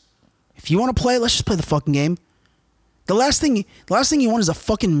players, if you want to play, let's just play the fucking game. The last thing you want is a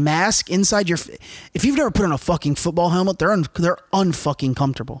fucking mask inside your. If you've never put on a fucking football helmet, they're unfucking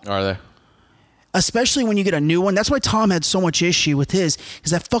comfortable. Are they? Especially when you get a new one. That's why Tom had so much issue with his.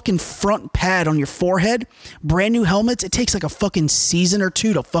 Because that fucking front pad on your forehead, brand new helmets, it takes like a fucking season or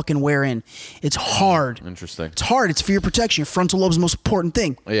two to fucking wear in. It's hard. Interesting. It's hard. It's for your protection. Your frontal lobe's the most important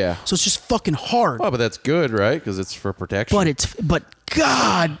thing. Yeah. So it's just fucking hard. Well, but that's good, right? Because it's for protection. But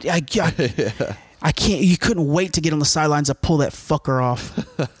God, I can't. You couldn't wait to get on the sidelines to pull that fucker off.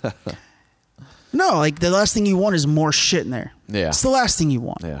 No, like the last thing you want is more shit in there. Yeah. It's the last thing you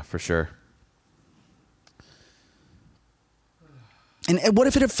want. Yeah, for sure. And what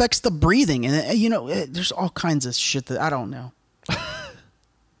if it affects the breathing? And there's all kinds of shit that I don't know.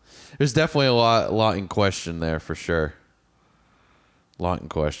 There's definitely a lot in question there for sure. A lot in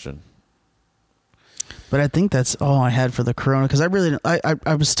question. But I think that's all I had for the corona because I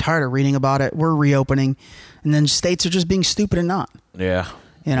was tired of reading about it. We're reopening, and then states are just being stupid and not. Yeah.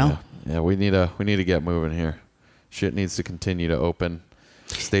 You know. Yeah. We need to get moving here. Shit needs to continue to open.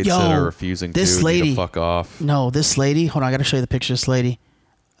 States that are refusing need to fuck off. No, this lady. Hold on, I got to show you the picture of this lady.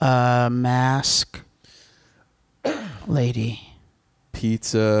 Mask lady.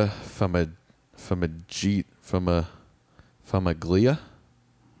 Pizza famaglia.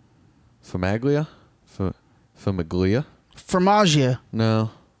 Formaggio.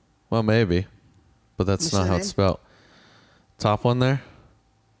 No. Well, maybe. But that's not how it's spelled. Top one there?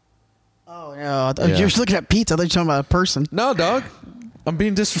 Oh, no. You're looking at pizza. I thought you were talking about a person. No, dog. I'm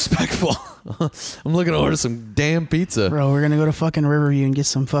being disrespectful. I'm looking to order some damn pizza. Bro, we're going to go to fucking Riverview and get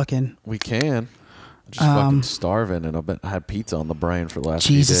some fucking... We can. I'm just fucking starving, and I had pizza on the brain for the last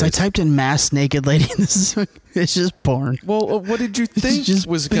few days. I typed in mass naked lady, and it's just porn. Well, what did you think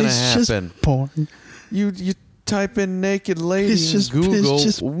was going to happen? It's just porn. You type in naked lady in Google. What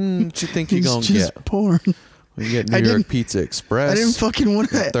you think you're going to get? It's just porn. We get New York Pizza Express. I didn't fucking want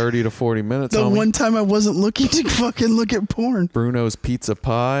that. 30 to 40 minutes. The one time I wasn't looking to fucking look at porn. Bruno's Pizza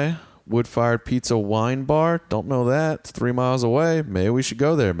Pie. Wood-fired pizza wine bar. Don't know that. It's 3 miles away. Maybe we should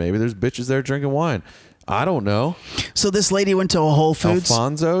go there. Maybe there's bitches there drinking wine. I don't know. So this lady went to a Whole Foods.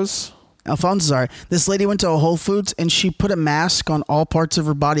 Alfonso's, sorry. This lady went to a Whole Foods and she put a mask on all parts of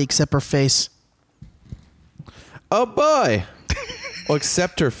her body except her face. Oh boy. Well,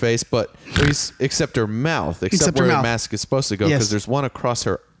 except her face, but except her mouth, except where the mask is supposed to go, because there's one across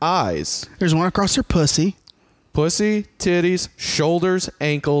her eyes. There's one across her pussy. Pussy, titties, shoulders,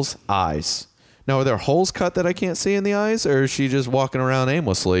 ankles, eyes. Now, are there holes cut that I can't see in the eyes, or is she just walking around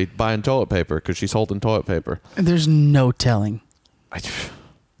aimlessly buying toilet paper because she's holding toilet paper? There's no telling.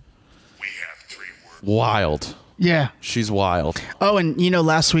 Wild. Yeah. She's wild. Oh, and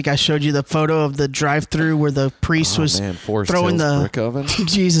last week I showed you the photo of the drive-through where the priest was throwing the brick oven.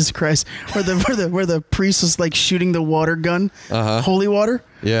 Jesus Christ, where the priest was like shooting the water gun, holy water.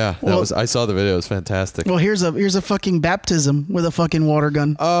 Yeah, I saw the video. It was fantastic. Well, here's a fucking baptism with a fucking water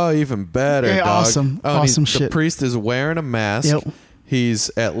gun. Oh, even better. Yeah, dog. Awesome shit. The priest is wearing a mask. Yep. He's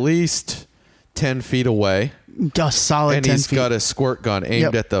at least 10 feet away. Just solid 10 feet. And he's got a squirt gun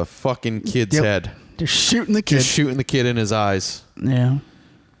aimed at the fucking kid's head. They're shooting the kid. Just shooting the kid in his eyes. Yeah.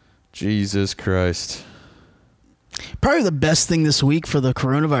 Jesus Christ. Probably the best thing this week for the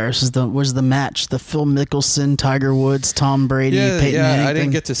coronavirus was the match. The Phil Mickelson, Tiger Woods, Tom Brady, Peyton Manning. I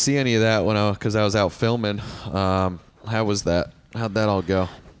didn't get to see any of that because I was out filming. How was that? How'd that all go?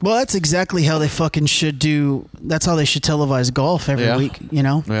 Well, that's exactly how they fucking should do. That's how they should televise golf every week,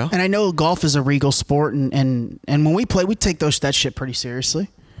 Yeah. And I know golf is a regal sport, and when we play, we take that shit pretty seriously.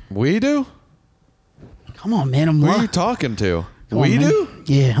 We do? Come on, man. Who are you talking to? We do?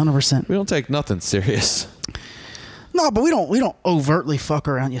 Yeah, 100%. We don't take nothing serious. No, but we don't overtly fuck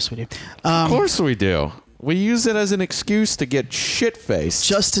around. Yes, we do. Of course we do. We use it as an excuse to get shit-faced.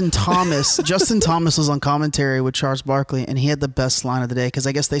 Justin Thomas was on commentary with Charles Barkley, and he had the best line of the day because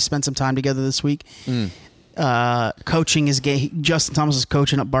I guess they spent some time together this week coaching his game. Justin Thomas is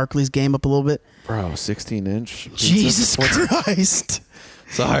coaching up Barkley's game up a little bit. Bro, 16-inch? Jesus Christ.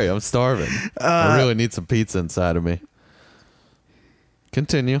 Sorry, I'm starving. I really need some pizza inside of me.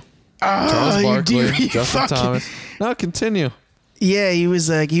 Continue. Charles Barkley, Justin Thomas. No, continue. Yeah, he was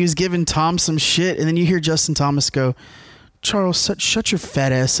giving Tom some shit, and then you hear Justin Thomas go, "Charles, shut your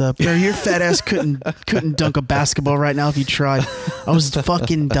fat ass up. Or your fat ass couldn't dunk a basketball right now if you tried." I was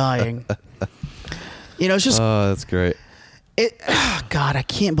fucking dying. It's just. Oh, that's great. God, I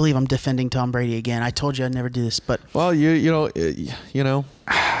can't believe I'm defending Tom Brady again. I told you I'd never do this, but well, you know,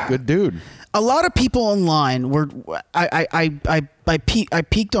 good dude. A lot of people online were. I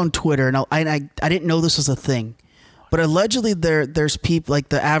peeked on Twitter, and I didn't know this was a thing, but allegedly there's people like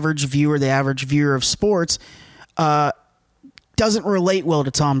the average viewer of sports doesn't relate well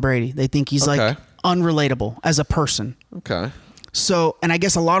to Tom Brady. They think he's like unrelatable as a person. Okay. So, and I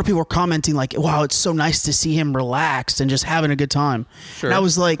guess a lot of people were commenting like, wow, it's so nice to see him relaxed and just having a good time. Sure. And I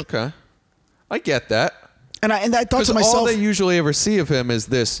was like, okay, I get that. And I thought to myself, all they usually ever see of him is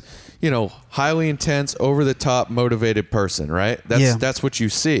this, highly intense, over the top, motivated person, right? That's what you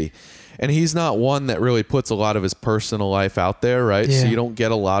see. And he's not one that really puts a lot of his personal life out there, right? Yeah. So you don't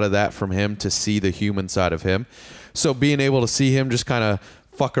get a lot of that from him to see the human side of him. So being able to see him just kind of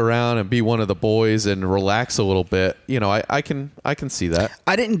fuck around and be one of the boys and relax a little bit, you know, I can see that.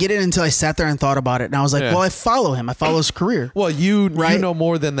 I didn't get it until I sat there and thought about it, and I was like, Yeah. well, I follow him. I follow his career. Well, you Right? know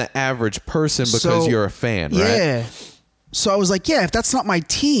more than the average person because So, you're a fan, right? Yeah. So I was like, yeah, if that's not my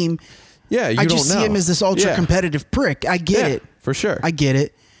team, Yeah, you I don't just know. see him as this ultra Yeah. competitive prick. I get Yeah, it. for sure. I get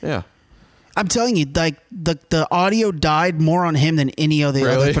it. Yeah. I'm telling you, like the audio died more on him than any of the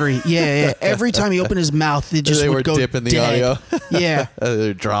Really? other three. Yeah. Every time he opened his mouth, it just They would were go dipping the dead. audio. Yeah,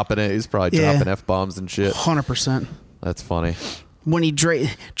 They're dropping it. He's probably Yeah. dropping F-bombs and shit. 100%. That's funny. When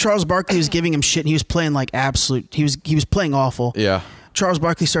Charles Barkley was giving him shit, and he was playing like absolute. He was playing awful. Yeah. Charles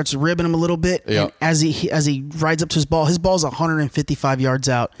Barkley starts ribbing him a little bit, Yeah. and as he rides up to his ball's 155 yards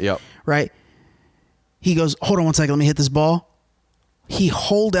out. Yep. Right. He goes, hold on one second, let me hit this ball. He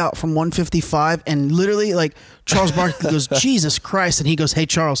holed out from 155, and literally, like, Charles Barkley goes, Jesus Christ, and he goes, hey,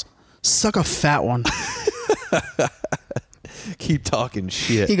 Charles, suck a fat one. Keep talking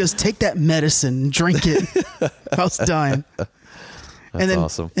shit. He goes, take that medicine and drink it. I was dying. That's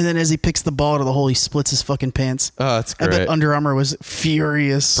awesome. And then as he picks the ball out of the hole, he splits his fucking pants. Oh, that's I great. bet Under Armour was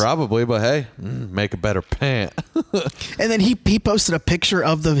furious. Probably, but hey, make a better pant. And then he posted a picture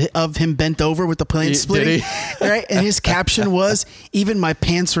of him bent over with the pants Did splitting, he? right? And his caption was, "Even my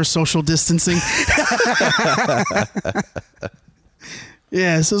pants are social distancing."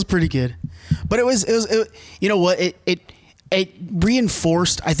 Yeah, so it was pretty good, but it was you know what, it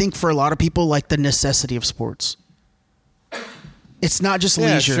reinforced, I think, for a lot of people, like, the necessity of sports. It's not just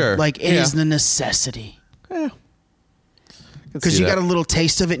Yeah, leisure, sure. like it Yeah. is the necessity. Yeah. Because you got a little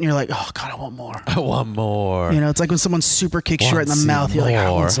taste of it, and you're like, oh God, I want more. I want more. You know, it's like when someone super kicks you right in the Want mouth. some You're like, I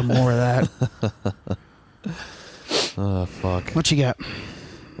more. want some more of that. Oh, fuck. What you got?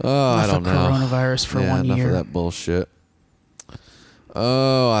 Oh, I Enough don't of know. coronavirus for yeah, 1 enough year. of that bullshit.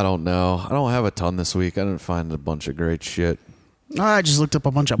 Oh, I don't know. I don't have a ton this week. I didn't find a bunch of great shit. I just looked up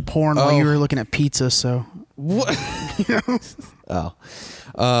a bunch of porn while you were looking at pizza, so What? Oh.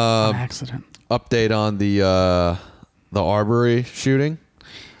 an accident. Update on the Arbery shooting.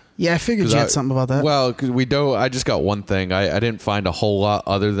 Yeah, I figured you had something about that. Well, because I just got one thing. I didn't find a whole lot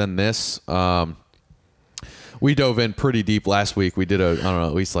other than this. We dove in pretty deep last week. We did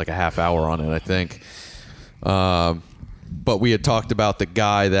at least like a half hour on it, I think. But we had talked about the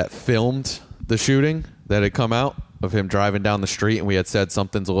guy that filmed the shooting that had come out of him driving down the street, and we had said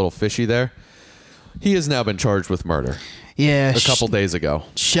something's a little fishy there. He has now been charged with murder. Yeah, A couple days ago.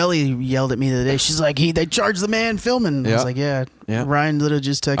 Shelly yelled at me the other day. She's like, they charged the man filming. I Yeah. was like, yeah. Yeah. Ryan literally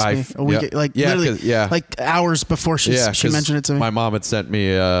just texted me a week, yeah. like Yeah, literally, 'cause- yeah. like hours before she 'cause mentioned it to me. My mom had sent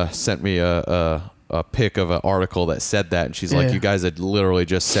me a pic of an article that said that, and she's like, Yeah. "You guys had literally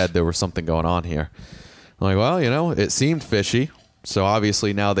just said there was something going on here." I'm like, "Well, it seemed fishy, so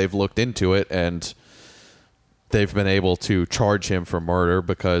obviously now they've looked into it and they've been able to charge him for murder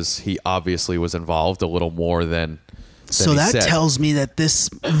because he obviously was involved a little more than." So he that said. tells me that this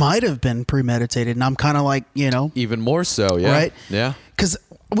might have been premeditated, and I'm kind of like, Even more so, yeah, right? yeah. Because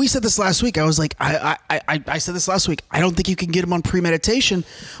we said this last week. I was like, I said this last week. I don't think you can get him on premeditation,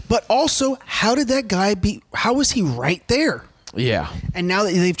 but also, how did that guy how was he right there? Yeah. And now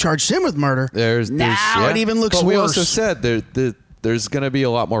that they've charged him with murder, now it even looks but worse. we also said there's going to be a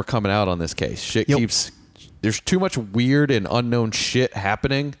lot more coming out on this case. Shit there's too much weird and unknown shit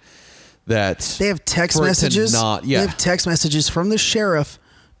happening that they have text for it to messages. They have text messages from the sheriff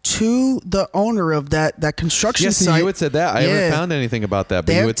to the owner of that construction site. You had said that. I haven't found anything about that. But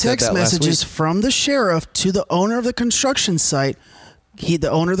They you have had said text that last messages week. from the sheriff to the owner of the construction site.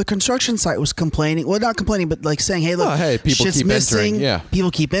 The owner of the construction site was complaining. Well, not complaining, but like saying, "Hey, look, people shit's keep missing. entering. Yeah. People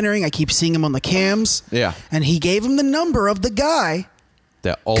keep entering. I keep seeing him on the cams. Yeah. And he gave him the number of the guy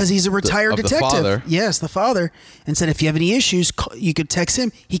because he's a retared detective. The father. Yes, the father, and said if you have any issues, you could text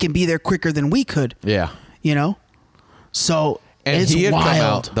him. He can be there quicker than we could. Yeah. So And it's he had wild. come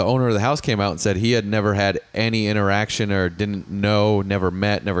out. The owner of the house came out and said he had never had any interaction or didn't know, never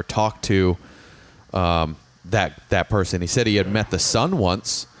met, never talked to that person. He said he had met the son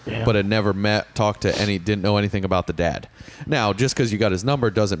once, but had never talked to didn't know anything about the dad. Now, just because you got his number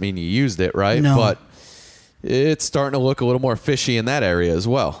doesn't mean you used it, right? No. But it's starting to look a little more fishy in that area as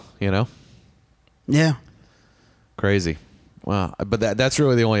well. Yeah. Crazy. Wow. But that's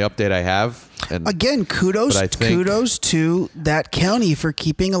really the only update I have. And Again, kudos to that county for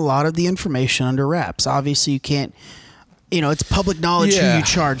keeping a lot of the information under wraps. Obviously, you can't, it's public knowledge who you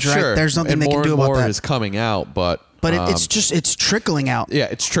charge, right? Sure. There's nothing and they can do about more that. is coming out, but it's trickling out. Yeah,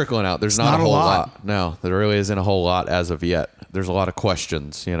 it's trickling out. There's not a whole lot. No, there really isn't a whole lot as of yet. there's a lot of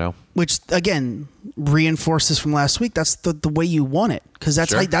questions, you know. Which again reinforces from last week. That's the way you want it, because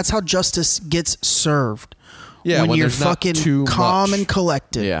that's how justice gets served. Yeah, when you're there's not fucking too calm much. and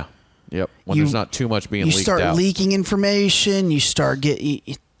collected. Yeah. Yep. When there's not too much being leaked out. You start leaking information. You start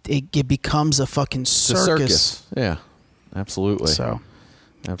it becomes a fucking circus. It's a circus. Yeah. Absolutely. So.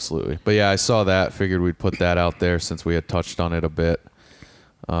 Absolutely. But yeah, I saw that. Figured we'd put that out there since we had touched on it a bit.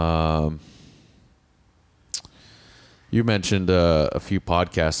 You mentioned a few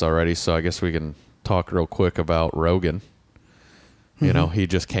podcasts already, so I guess we can talk real quick about Rogan. You know, he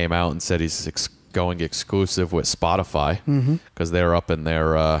just came out and said he's going exclusive with Spotify because they're up in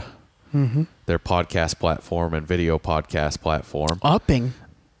their podcast platform and video podcast platform. Upping?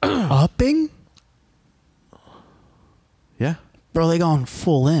 Yeah. Bro, they gone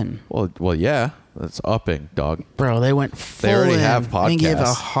full in. Well, yeah. That's upping, dog. Bro, they went full They already in. have podcasts. They gave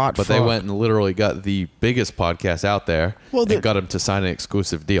a hot but fuck. they went and literally got the biggest podcast out there and got him to sign an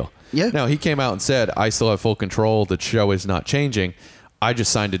exclusive deal. Yeah. Now, he came out and said, I still have full control. The show is not changing. I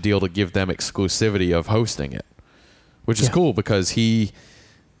just signed a deal to give them exclusivity of hosting it, which is cool because he's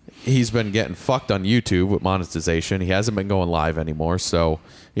been getting fucked on YouTube with monetization. He hasn't been going live anymore. So,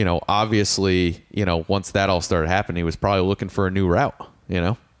 you know, obviously, you know, once that all started happening, he was probably looking for a new route, you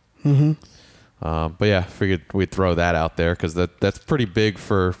know? But yeah, figured we'd throw that out there because that's pretty big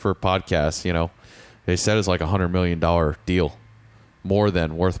for podcasts, you know? They said it's like $100 million deal.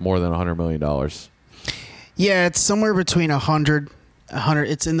 Worth more than $100 million. Yeah, it's somewhere between 100.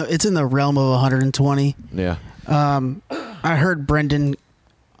 It's in the realm of 120. Yeah. I heard Brendan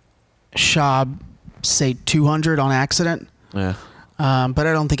Schaub say 200 on accident. Yeah. But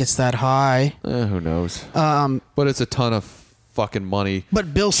I don't think it's that high. Who knows? But it's a ton of fucking money.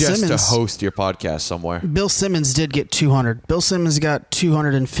 But Bill just Simmons to host your podcast somewhere. Bill Simmons did get 200. Bill Simmons got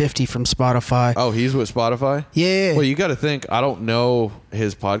 250 from Spotify. Oh, he's with Spotify? Yeah. Well, you got to think, I don't know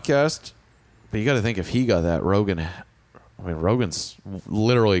his podcast, but you got to think if he got that, Rogan's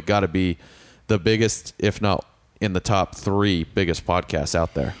literally got to be the biggest, if not in the top 3 biggest podcasts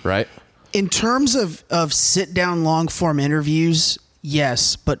out there, right? In terms of sit-down long-form interviews,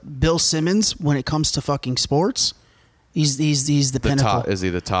 yes. But Bill Simmons, when it comes to fucking sports, he's the pinnacle. Top, is he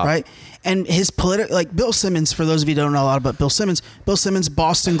the top? Right? And his political, like Bill Simmons, for those of you who don't know a lot about Bill Simmons,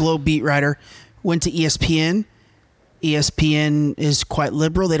 Boston Globe beat writer, went to ESPN. ESPN is quite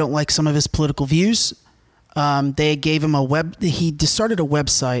liberal. They don't like some of his political views. They gave him he started a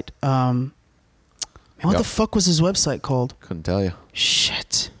website. What the fuck was his website called? Couldn't tell you.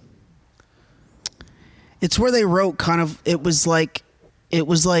 Shit. It's where they wrote it was like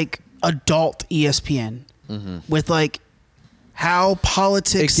adult ESPN with like how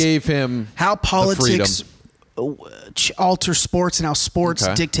politics. It gave him how politics alter sports and how sports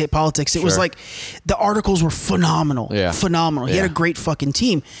dictate politics. It was like the articles were phenomenal. Yeah. Phenomenal. He had a great fucking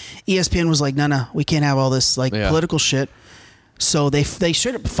team. ESPN was like, no, we can't have all this like political shit. So they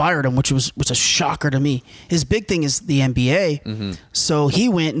straight up fired him, which was a shocker to me. His big thing is the NBA. So he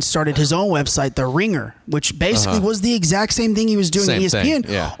went and started his own website, The Ringer, which basically was the exact same thing he was doing at ESPN.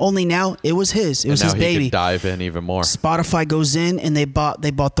 Yeah. Only now it was his. It was his baby. He could dive in even more. Spotify goes in and they bought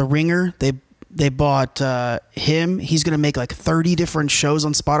The Ringer. They bought him. He's going to make like 30 different shows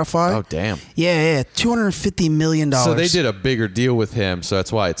on Spotify. Oh, damn. Yeah. $250 million. So they did a bigger deal with him, so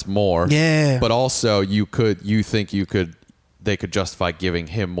that's why it's more. Yeah. But also they could justify giving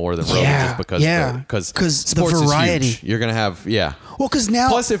him more than Rogan just because the variety. Is huge. You're gonna have Well, because now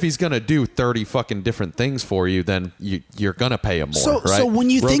plus if he's gonna do 30 fucking different things for you, then you're gonna pay him more. Right? So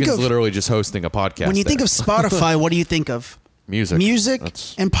when you think Rogan's of literally just hosting a podcast. When you think of Spotify, what do you think of? Music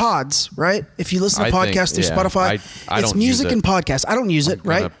and pods, right? If you listen to podcasts through Spotify, it's music and podcasts. I don't use it,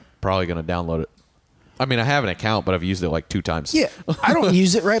 right? Probably gonna download it. I mean, I have an account, but I've used it like 2 times. Yeah, I don't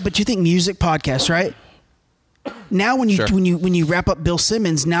use it, right? But you think music, podcasts, right? Now when you wrap up Bill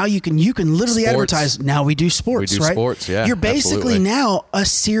Simmons, now you can literally advertise. Now we do sports, right? Sports, yeah. You're basically now a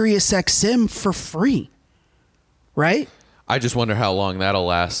Sirius XM for free, right? I just wonder how long that'll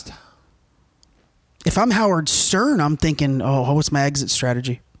last. If I'm Howard Stern, I'm thinking, what's my exit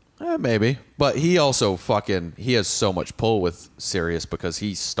strategy? Maybe, but he also he has so much pull with Sirius because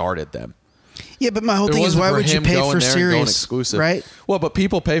he started them. Yeah, but my whole thing is, why would you pay for Sirius? Exclusive, right? Well, but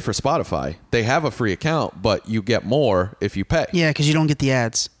people pay for Spotify. They have a free account, but you get more if you pay. Yeah, because you don't get the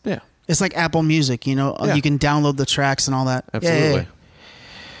ads. Yeah, it's like Apple Music. You know, you can download the tracks and all that. Absolutely.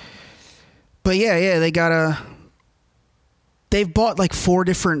 Yeah. But they've bought like 4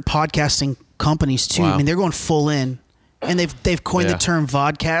 different podcasting companies too. Wow. I mean, they're going full in, and they've coined the term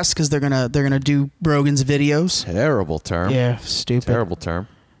vodcast because they're gonna do Rogan's videos. Terrible term. Yeah, stupid. Terrible term.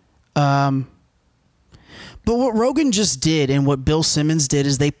 But what Rogan just did and what Bill Simmons did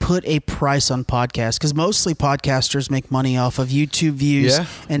is they put a price on podcasts because mostly podcasters make money off of YouTube views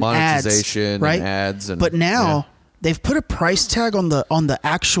and monetization ads, right? and ads. And, but now they've put a price tag on the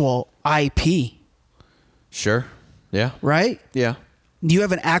actual IP. Sure. Yeah. Right? Yeah. You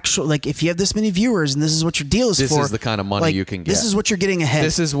have an actual, like, if you have this many viewers and this is what your deal is this for. This is the kind of money like, you can get. This is what you're getting ahead.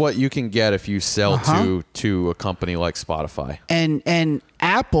 This is what you can get if you sell to a company like Spotify. And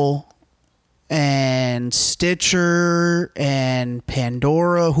Apple and Stitcher and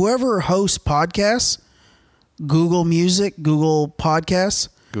Pandora, whoever hosts podcasts, Google Music, Google Podcasts,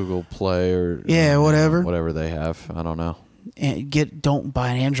 Google Play or whatever. Whatever they have. I don't know. And don't buy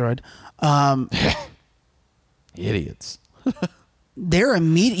an Android. Idiots. They're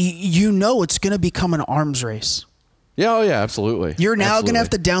immediate. You know it's going to become an arms race. Yeah, oh yeah, absolutely. You're now going to have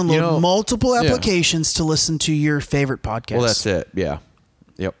to download multiple applications to listen to your favorite podcast. Well, that's it. Yeah.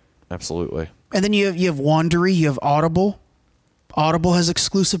 Yep. Absolutely. And then you have Wandery, you have Audible. Audible has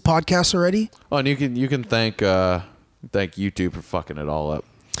exclusive podcasts already. Oh, and you can thank YouTube for fucking it all up.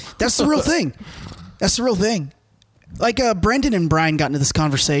 That's the real thing. That's the real thing. Like Brendan and Brian got into this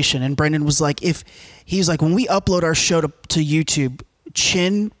conversation, and Brendan was like, when we upload our show to YouTube,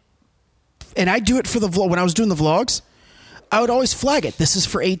 Chin, and I do it for the vlog. When I was doing the vlogs, I would always flag it. This is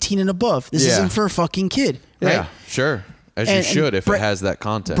for 18 and above. This isn't for a fucking kid. Right? Yeah, sure. As you should if it has that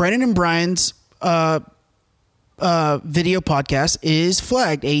content. Brendan and Brian's video podcast is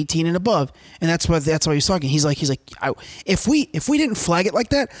flagged 18 and above, and that's why he's talking. He's like, if we didn't flag it like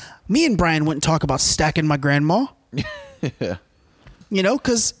that, me and Brian wouldn't talk about stacking my grandma. Yeah. You know,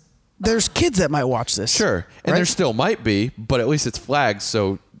 because there's kids that might watch this. Sure, and there still might be, but at least it's flagged,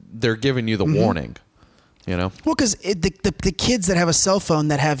 so they're giving you the warning. You know, well, because the kids that have a cell phone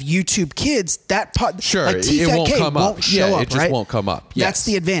that have YouTube Kids, that sure, like it won't come up. Show up, it just right? won't come up. Yes. That's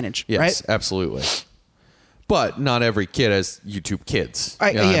the advantage, yes, right? Absolutely. But not every kid has YouTube Kids.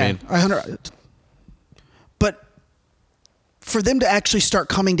 I mean? But for them to actually start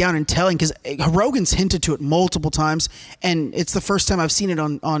coming down and telling, because Rogan's hinted to it multiple times, and it's the first time I've seen it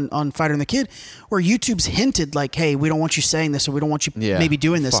on Fighter and the Kid, where YouTube's hinted like, "Hey, we don't want you saying this, or we don't want you maybe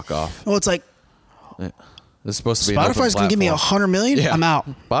doing this." Fuck off. Well, it's like. Yeah. This is supposed to be Spotify's going to give me $100 million. Yeah. I'm out.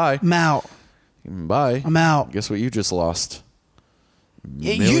 Bye. I'm out. Bye. I'm out. Guess what you just lost?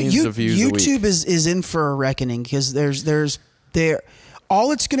 Millions of views YouTube a week. is in for a reckoning because there's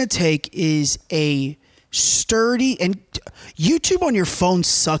all it's going to take is a sturdy, and YouTube on your phone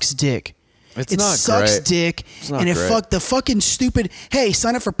sucks dick. It not sucks great. Dick, it's not and great. The fucking stupid. Hey,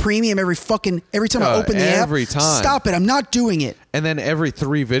 sign up for premium every time I open the app. Every time. Stop it! I'm not doing it. And then every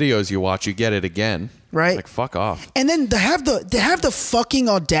 3 videos you watch, you get it again. Right? Like fuck off. And then they have the fucking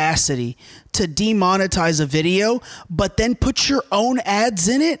audacity to demonetize a video, but then put your own ads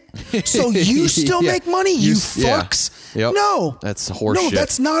in it, so you still make money. You fucks. Yeah. Yep. No, that's horse No, shit.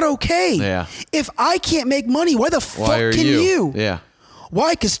 that's not okay. Yeah. If I can't make money, why the fuck can you? Yeah.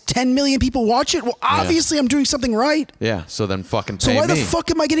 Why? Because 10 million people watch it? Well, obviously I'm doing something right. Yeah, so then fucking pay So why me. the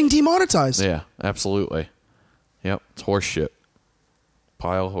fuck am I getting demonetized? Yeah, absolutely. Yep, it's horse shit.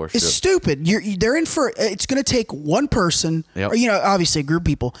 Pile of horse It's shit. stupid. They're in for. It's going to take one person, or obviously a group of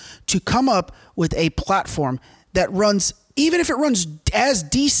people, to come up with a platform that runs, even if it runs as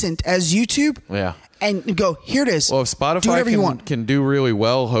decent as YouTube. Yeah. And go, here it is. Well, if Spotify do whatever you want. can do really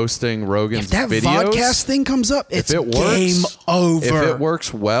well hosting Rogan's If that videos, vodcast thing comes up, it's if it works, game over. If it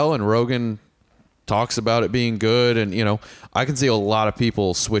works well and Rogan talks about it being good, and I can see a lot of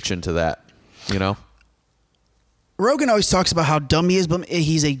people switching to that. Rogan always talks about how dumb he is, but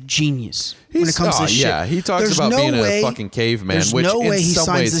he's a genius when it comes to shit. Yeah, he talks about being a fucking caveman, there's which no way in he some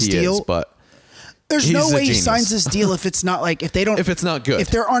signs ways this he deal. is, but there's he's no a way he genius. signs this deal if it's not like if they don't if it's not good,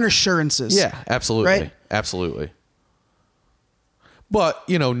 if there aren't assurances. Yeah, absolutely, right? Absolutely. But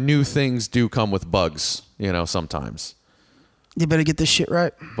new things do come with bugs. Sometimes. You better get this shit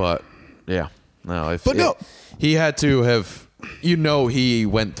right. But yeah, no. He had to have. He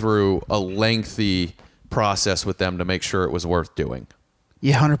went through a lengthy process with them to make sure it was worth doing.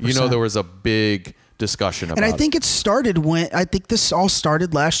 Yeah, 100%. There was a big discussion about it. And I think this all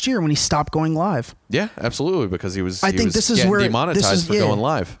started last year when he stopped going live. Yeah, absolutely, because he was getting demonetized for going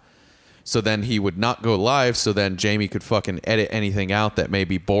live. So then he would not go live, so then Jamie could fucking edit anything out that may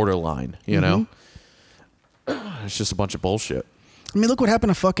be borderline, know? It's just a bunch of bullshit. I mean, look what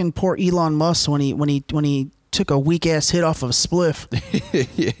happened to fucking poor Elon Musk when he took a weak ass hit off of a spliff.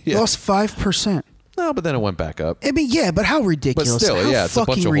 Yeah. Lost 5%. No, but then it went back up. I mean, yeah, but how ridiculous? But still, how it's a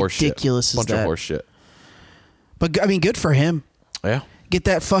bunch of horse shit. ridiculous is bunch that? of horse shit. But I mean, good for him. Yeah. Get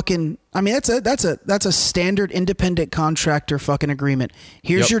that fucking. I mean, that's a standard independent contractor fucking agreement.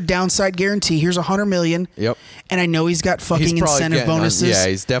 Here's your downside guarantee. Here's $100 million. Yep. And I know he's got fucking He's probably incentive getting bonuses. yeah,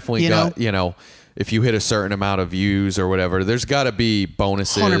 he's definitely got. You know, if you hit a certain amount of views or whatever, there's got to be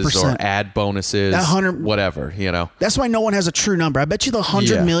bonuses 100%. or ad bonuses. That 100 whatever. You know. That's why no one has a true number. I bet you the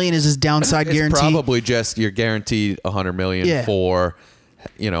 $100 million is his downside It's guarantee. probably just you're guaranteed $100 million for,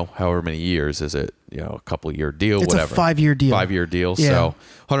 you know, however many years is it? You know, a couple of year deal, It's whatever. a 5-year deal. 5-year deal. Yeah. So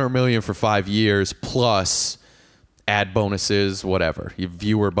 $100 million for 5 years plus ad bonuses, whatever. Your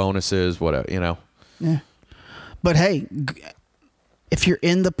viewer bonuses, whatever. You know. Yeah. But hey, if you're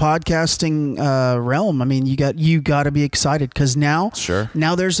in the podcasting realm, I mean, you got to be excited because now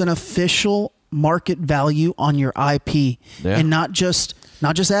there's an official market value on your IP, and not just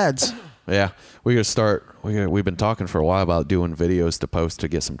ads. Yeah, we gotta start. We've been talking for a while about doing videos to post to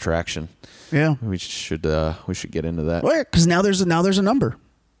get some traction. Yeah, we should get into that. Well, because now there's a number.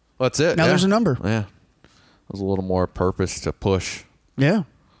 That's it. Now there's a number. Yeah, there's a little more purpose to push. Yeah,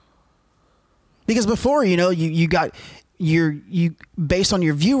 because before, you know, you got you based on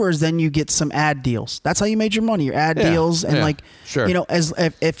your viewers, then you get some ad deals. That's how you made your money. Your ad deals and you know, as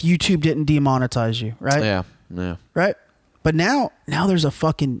if YouTube didn't demonetize you, right? Yeah, right. But now there's a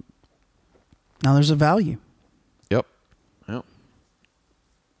value. Yep.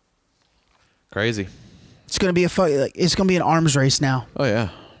 Crazy. It's gonna be it's gonna be an arms race now. Oh yeah.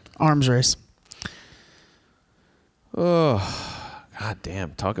 Arms race. Oh, god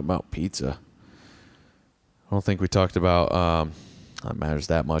damn! Talk about pizza. I don't think we talked about that matters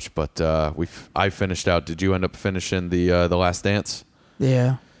that much, but I finished out. Did you end up finishing the Last Dance?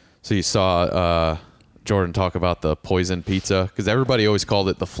 Yeah. So you saw Jordan talk about the poison pizza because everybody always called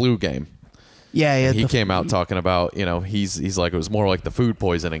it the flu game. Yeah, yeah. He came out talking about, you know, he's like it was more like the food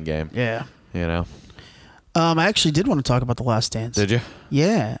poisoning game. Yeah. You know. I actually did want to talk about the Last Dance. Did you?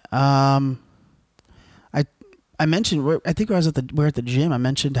 Yeah. I mentioned, I think we're at the gym. I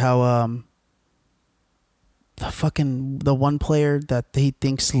mentioned how the one player that he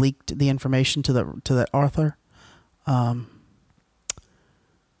thinks leaked the information to that author.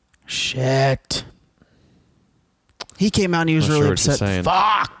 Shit. He came out and he was really upset.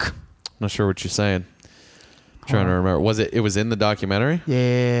 Fuck. Not sure what you're saying. I'm trying to remember. Was it was in the documentary?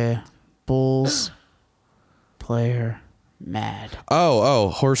 Yeah. Bulls player mad. Oh,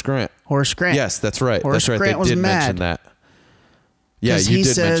 Horace Grant. Horace Grant. Yes, that's right. Horace that's right. Grant they was did mad. mention that. Yeah, you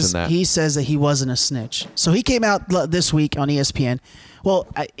did mention that. He says that he wasn't a snitch. So he came out this week on ESPN. Well,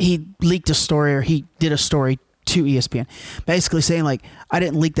 he leaked a story, or he did a story to ESPN, basically saying, like, I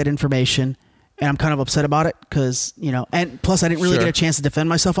didn't leak that information, and I'm kind of upset about it because, you know, and plus I didn't really get a chance to defend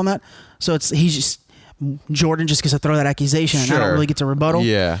myself on that. So Jordan just gets to throw that accusation, and I don't really get to rebuttal.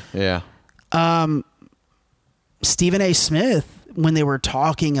 Yeah, yeah. Stephen A. Smith, when they were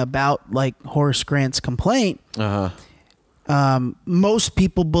talking about like Horace Grant's complaint, most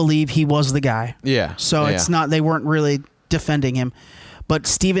people believe he was the guy. Yeah. So it's not, they weren't really defending him. But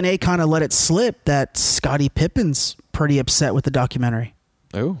Stephen A. kind of let it slip that Scottie Pippen's pretty upset with the documentary.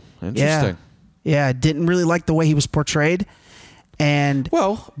 Oh, interesting. Yeah, didn't really like the way he was portrayed, and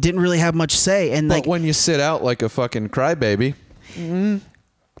didn't really have much say. And but when you sit out like a fucking crybaby, you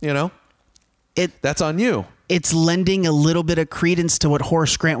know, that's on you. It's lending a little bit of credence to what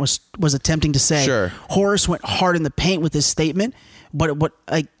Horace Grant was attempting to say. Sure. Horace went hard in the paint with his statement, but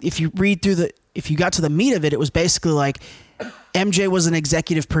if you got to the meat of it, it was basically like MJ was an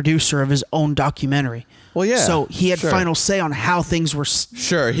executive producer of his own documentary. Well, yeah. So he had final say on how things were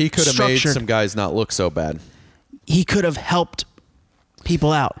Sure, he could have made some guys not look so bad. He could have helped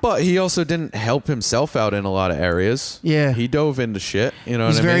people out. But he also didn't help himself out in a lot of areas. Yeah. He dove into shit. You know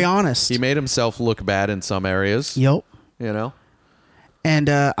what I mean? He's very honest. He made himself look bad in some areas. Yep. You know? And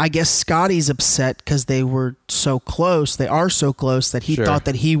I guess Scotty's upset because they were so close. They are so close that he thought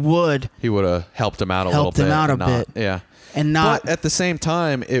that he would have helped him out a little bit. Yeah. And not. But at the same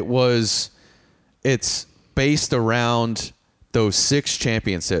time, it's based around those 6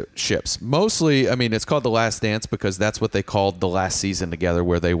 championships. Mostly, I mean, it's called The Last Dance because that's what they called the last season together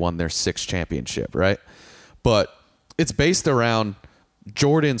where they won their 6th championship, right? But it's based around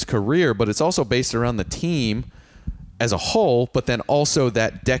Jordan's career, but it's also based around the team as a whole, but then also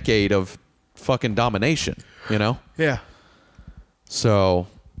that decade of fucking domination, you know? Yeah. So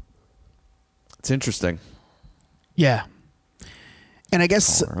it's interesting. Yeah. And I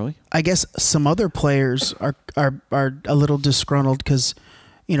guess some other players are a little disgruntled because,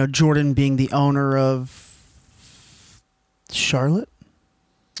 you know, Jordan being the owner of Charlotte.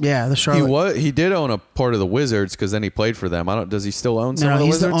 Yeah, the Charlotte. He did own a part of the Wizards because then he played for them. Does he still own some of the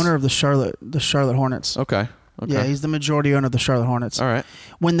Wizards? No, he's the owner of the Charlotte Hornets. Okay. Okay. Yeah, he's the majority owner of the Charlotte Hornets. All right.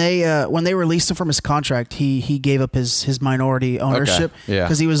 When they released him from his contract, he gave up his minority ownership. Okay. Yeah.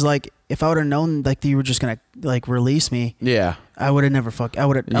 Because he was like, if I would have known like you were just gonna like release me, Yeah. I would have never I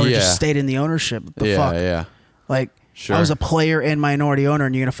would have just stayed in the ownership. The fuck? Yeah. Like Sure. I was a player and minority owner,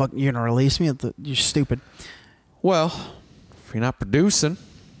 and you're gonna release me? You're stupid. Well, if you're not producing.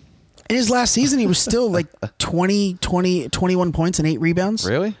 In his last season, he was still like 21 points and 8 rebounds.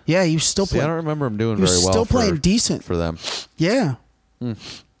 Really? Yeah, he was still See, I playing. don't remember him doing He was very well. still playing decent for them. Yeah.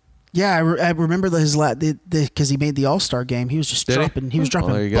 Yeah, I remember his because he made the All-Star game. He was just Did he? dropping. He was Well, there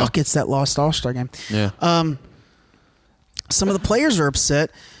dropping you go. buckets that lost All-Star game. Yeah. Some of the players are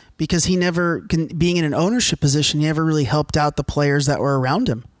upset because he never, being in an ownership position, he never really helped out the players that were around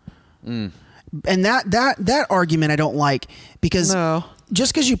him. And that argument I don't like, because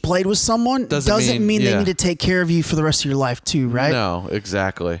just because you played with someone doesn't mean they need to take care of you for the rest of your life too, right? No,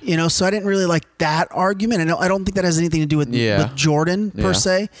 exactly. You know, so I didn't really like that argument. I don't think that has anything to do with Jordan per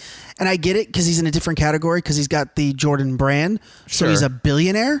se. And I get it because he's in a different category because he's got the Jordan brand. So he's a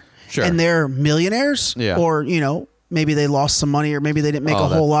billionaire and they're millionaires. Yeah. Or, you know, maybe they lost some money or maybe they didn't make a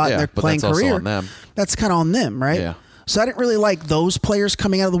whole lot in their playing career. On them. That's kind of on them, right? Yeah. So I didn't really like those players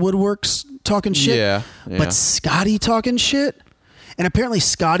coming out of the woodworks talking shit. Yeah. But Scotty talking shit. And apparently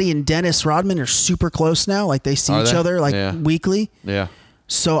Scotty and Dennis Rodman are super close now. Like they see each other like weekly. Yeah.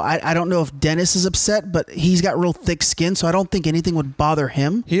 So I don't know if Dennis is upset, but he's got real thick skin, so I don't think anything would bother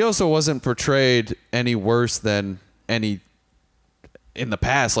him. He also wasn't portrayed any worse than any in the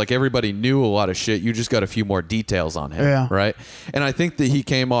past. Like everybody knew a lot of shit. You just got a few more details on him, right? And I think that he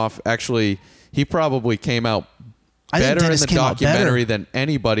came off he probably came out better in the documentary than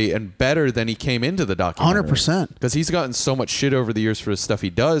anybody, and better than he came into the documentary. 100%. Because he's gotten so much shit over the years for the stuff he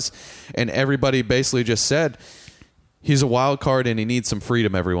does, and everybody basically just said he's a wild card and he needs some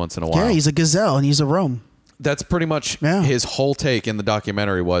freedom every once in a while. Yeah, he's a gazelle and he's a roam. That's pretty much his whole take in the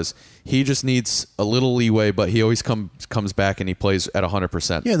documentary was he just needs a little leeway, but he always comes back and he plays at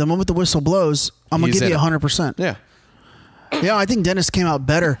 100%. Yeah, the moment the whistle blows, I'm going to give you 100%. Yeah. Yeah, I think Dennis came out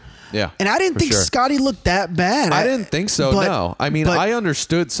better. Yeah. And I didn't think Scotty looked that bad. I didn't think so, no. I mean, I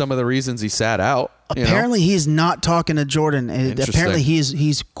understood some of the reasons he sat out. Apparently, he's not talking to Jordan. Apparently,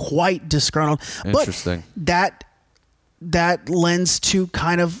 he's quite disgruntled. Interesting. But that lends to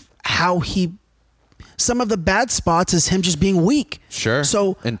kind of how some of the bad spots is him just being weak. Sure.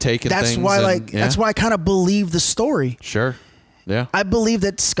 So and taking that's things. Why that's why I kind of believe the story. Sure. Yeah. I believe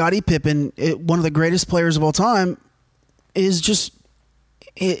that Scottie Pippen, one of the greatest players of all time, is just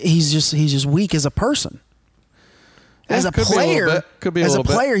he's just weak as a person. As a player,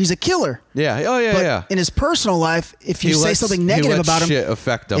 he's a killer. Yeah. Oh yeah. But in his personal life, if you say something negative about him, shit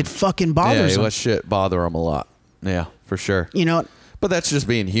affect him. It fucking bothers him. He lets shit bother him a lot. Yeah, for sure. You know. But that's just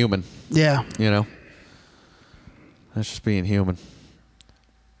being human. Yeah. You know. That's just being human.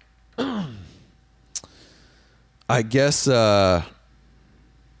 I guess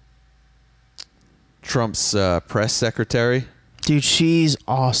Trump's press secretary. Dude, she's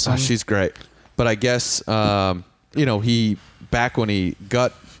awesome. She's great. But I guess, he back when he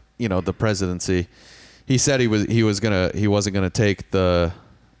got, the presidency, he said he wasn't gonna take the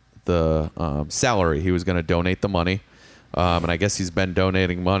salary. He was gonna donate the money, and I guess he's been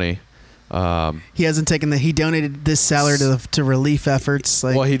donating money. He hasn't taken he donated this salary to relief efforts.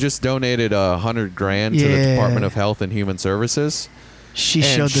 Well, he just donated $100,000 to the Department of Health and Human Services. She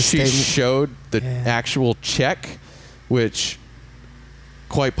showed the actual check, which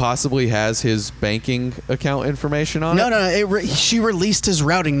quite possibly has his banking account information on it. No, she released his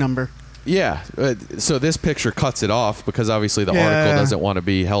routing number. Yeah, so this picture cuts it off because obviously the article doesn't want to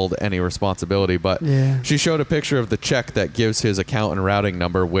be held any responsibility. But she showed a picture of the check that gives his account and routing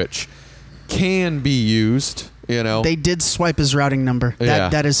number, which can be used, They did swipe his routing number.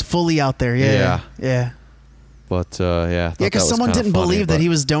 That is fully out there. Yeah. But, because someone didn't believe that he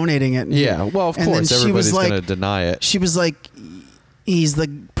was donating it. Well, of course, everybody's going to deny it. She was like, he's the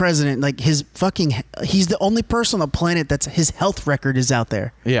president. Like, he's the only person on the planet that's his health record is out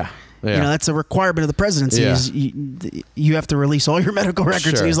there. Yeah. That's a requirement of the presidency. You have to release all your medical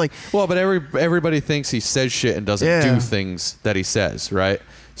records. Sure. He's like, well, but everybody thinks he says shit and doesn't do things that he says, right?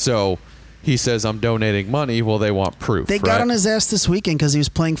 So he says, I'm donating money. Well, they want proof. They got on his ass this weekend because he was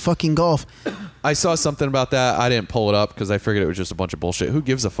playing fucking golf. I saw something about that. I didn't pull it up because I figured it was just a bunch of bullshit. Who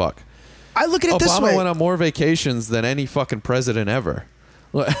gives a fuck? I look at it this way. Obama went on more vacations than any fucking president ever.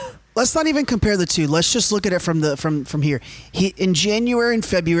 Let's not even compare the two. Let's just look at it from here. In January and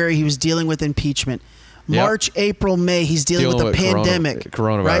February, he was dealing with impeachment. March, April, May, he's dealing with the pandemic.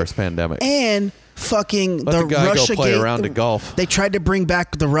 Coronavirus pandemic. And fucking Let the guy Russia go play Gate. around to golf. They tried to bring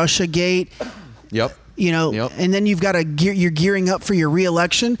back the Russia Gate. Yep. You know, Yep. and then you've got you're gearing up for your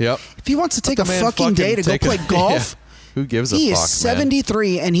re-election. Yep. If he wants to take Let a the man fucking day to go take play golf, Who gives a he fuck, is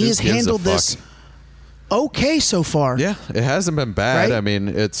 73 and he Who has gives a handled this fuck? okay so far. Yeah, it hasn't been bad. Right? I mean,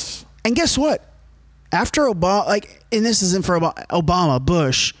 it's And guess what? After Obama, and this isn't for Obama,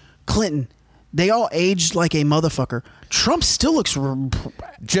 Bush, Clinton, they all aged like a motherfucker. Trump still looks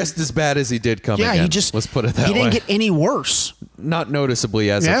just as bad as he did coming in. Let's put it that way. He didn't get any worse. Not noticeably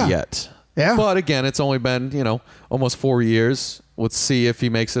as of yet. Yeah. But again, it's only been, almost 4 years. Let's see if he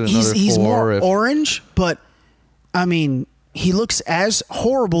makes it another He's 4. more orange, but I mean, he looks as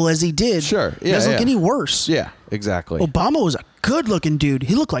horrible as he did. Sure. Yeah, he doesn't look any worse. Yeah, exactly. Obama was a good-looking dude.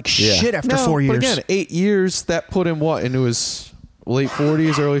 He looked like shit after 4 years. But again, 8 years, that put him into his late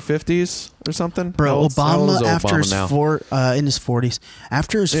 40s, early 50s or something? Bro, How old Obama is after his now? in his 40s,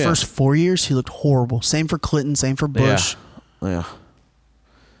 after his first 4 years, he looked horrible. Same for Clinton, same for Bush. Yeah.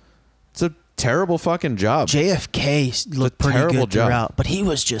 It's a terrible fucking job. JFK looked pretty terrible good job. throughout, but he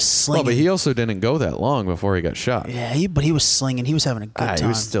was just slinging. Well, but he also didn't go that long before he got shot. Yeah, but he was slinging. He was having a good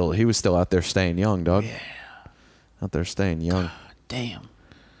time. He was still out there staying young, dog. Yeah. Out there staying young. Damn.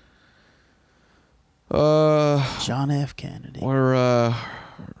 John F. Kennedy. We're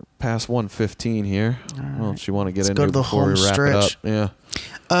past 1:15 here. Right. Well, if you want to get into go to the before we home wrap stretch. it up.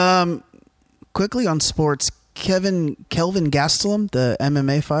 Yeah. Quickly on sports, Kelvin Gastelum, the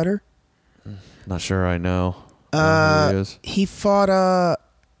MMA fighter. Not sure I know. Who he is. He fought a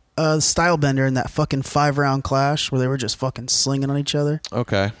Stylebender in that fucking 5-round clash where they were just fucking slinging on each other.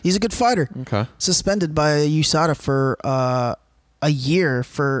 Okay. He's a good fighter. Okay. Suspended by USADA for a year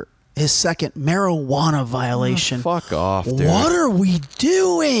for his second marijuana violation. Fuck off, dude. What are we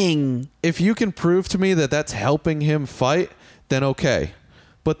doing? If you can prove to me that that's helping him fight, then okay.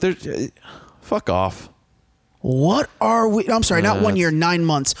 But there's fuck off. What are we? I'm sorry, not 1 year, 9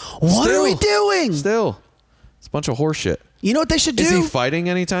 months. What are we doing? Still, it's a bunch of horseshit. You know what they should do? Is he fighting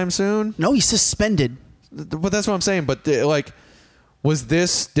anytime soon? No, he's suspended. But that's what I'm saying. But like, did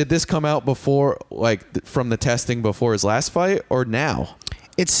this come out before, like, from the testing before his last fight or now?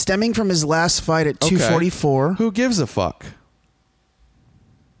 It's stemming from his last fight at 244. Who gives a fuck?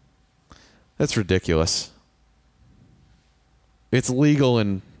 That's ridiculous. It's legal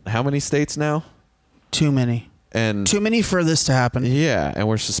in how many states now? Too many. And too many for this to happen. Yeah, and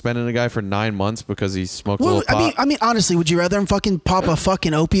we're suspending a guy for 9 months because he smoked a little pot. I mean, honestly, would you rather him fucking pop a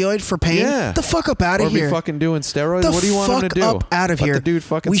fucking opioid for pain? Yeah. The fuck up out of here. Or be fucking doing steroids? What do you want him to do? Up out of Let here. the dude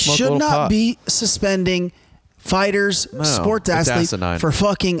fucking we smoke a should little not pot. be suspending fighters, sports athletes asinine. for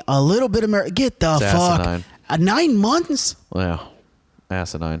fucking a little bit of get the It's fuck. asinine. 9 months? Yeah,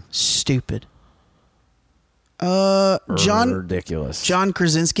 asinine. Stupid. Ridiculous. John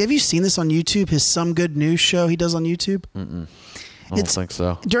Krasinski. Have you seen this on YouTube? His Some Good News show he does on YouTube? I don't think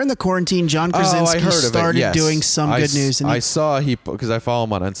so. During the quarantine, John Krasinski started doing Some Good News. And I saw because I follow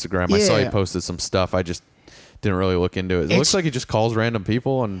him on Instagram. I saw he Yeah. posted some stuff. I just didn't really look into it. It looks like he just calls random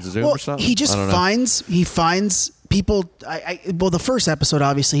people on Zoom or something. He just I don't know. finds people. Well, the first episode,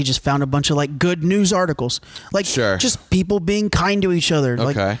 obviously, he just found a bunch of like good news articles, like just people being kind to each other.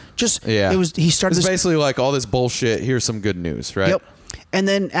 Okay. Like, he started. It's this, basically like all this bullshit. Here's some good news, right? Yep. And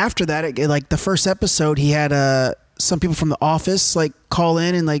then after that, like the first episode, he had some people from The Office like call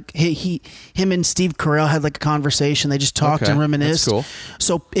in and like him and Steve Carell had like a conversation. They just talked and reminisced. That's cool.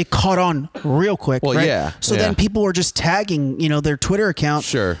 So it caught on real quick. Well, right? yeah. So then people were just tagging, their Twitter account.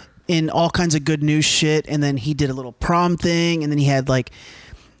 Sure. In all kinds of good news shit, and then he did a little prom thing, and then he had like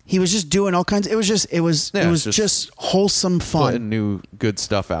he was just doing all kinds. It was just wholesome fun, putting new good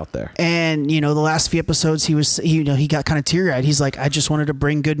stuff out there. And the last few episodes, he got kind of teary eyed. He's like, I just wanted to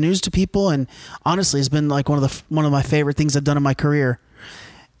bring good news to people, and honestly, it's been like one of my favorite things I've done in my career.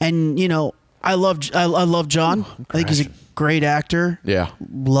 And I love John. I think he's a great actor. Yeah,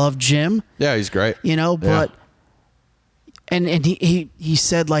 love Jim. Yeah, he's great. But. And he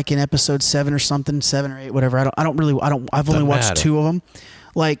said like in episode 7 or something, 7 or 8, whatever. I've only watched 2 of them.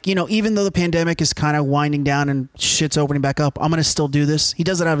 Like, even though the pandemic is kind of winding down and shit's opening back up, I'm going to still do this. He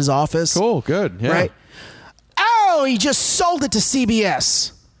does it out of his office. Cool. Good. Yeah. Right. Oh, he just sold it to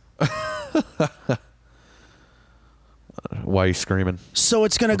CBS. Why are you screaming? So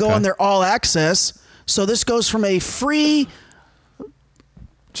it's going to go on their all access. So this goes from a free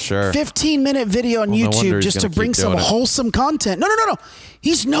 15-minute video on YouTube just to bring some wholesome content. No.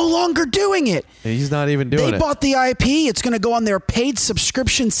 He's no longer doing it. He's not even doing it. They bought the IP. It's going to go on their paid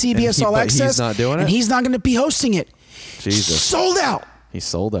subscription CBS All Access. He's not doing it? And he's not going to be hosting it. Jesus. Sold out. He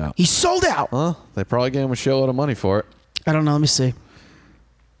sold out. He sold out. Huh? They probably gave him a shitload of money for it. I don't know. Let me see.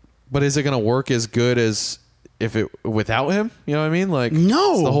 But is it going to work as good as without him, you know what I mean? Like,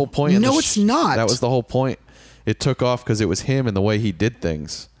 No. it's the whole point. No, it's not. That was the whole point. It took off because it was him and the way he did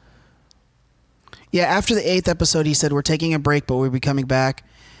things. Yeah, after the 8th episode, he said, we're taking a break, but we'll be coming back.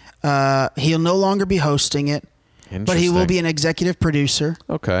 He'll no longer be hosting it, but he will be an executive producer.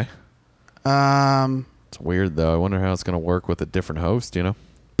 Okay. It's weird, though. I wonder how it's going to work with a different host, you know?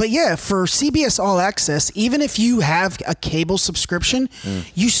 But yeah, for CBS All Access, even if you have a cable subscription,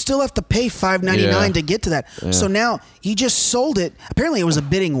 you still have to pay $5.99 to get to that. Yeah. So now he just sold it. Apparently, it was a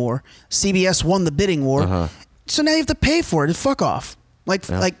bidding war. CBS won the bidding war. So now you have to pay for it. Fuck off.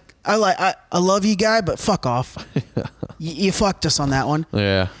 I love you, guy, but fuck off. You fucked us on that one.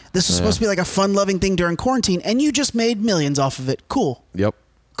 Yeah. This was supposed to be like a fun-loving thing during quarantine, and you just made millions off of it. Cool. Yep.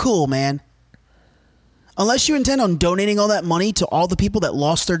 Cool, man. Unless you intend on donating all that money to all the people that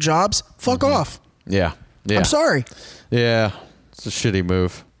lost their jobs, fuck off. Yeah. I'm sorry. Yeah. It's a shitty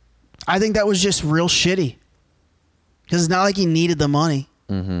move. I think that was just real shitty. Because it's not like he needed the money.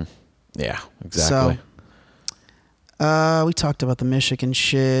 Yeah, exactly. So, we talked about the Michigan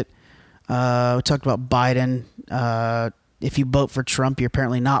shit. We talked about Biden. If you vote for Trump, you're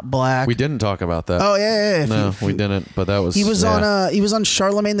apparently not black. We didn't talk about that. Oh yeah. No, we didn't. But that was he was on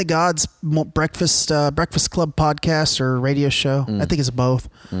Charlemagne the God's Breakfast Club podcast or radio show. I think it's both.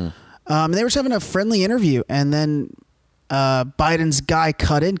 And they were just having a friendly interview, and then Biden's guy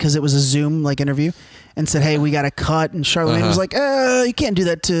cut in because it was a Zoom interview, and said, "Hey, we got to cut." And Charlemagne was like, "You can't do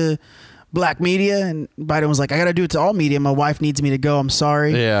that to black media." And Biden was like, "I got to do it to all media. My wife needs me to go. I'm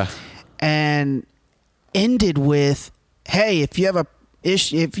sorry." Yeah. And ended with, "Hey, if you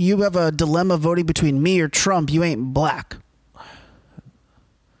have a dilemma voting between me or Trump, you ain't black."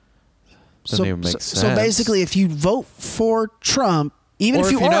 Doesn't even make sense. So basically, if you vote for Trump, even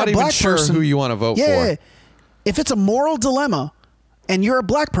if you're not a even black sure person, who you want to vote for, if it's a moral dilemma and you're a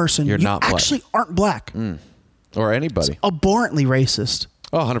black person, you're not black. Actually aren't black or anybody. Abhorrently racist.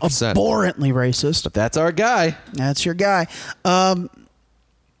 Oh, 100%. Abhorrently racist. But that's our guy. That's your guy.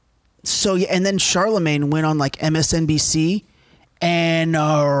 So yeah, and then Charlemagne went on MSNBC and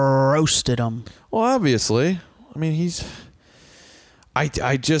roasted him. Well, obviously. I mean,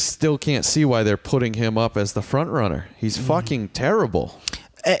 I just still can't see why they're putting him up as the front runner. He's fucking terrible.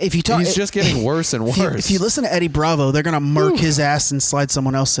 He's just getting worse and worse. If you listen to Eddie Bravo, they're gonna murk his ass and slide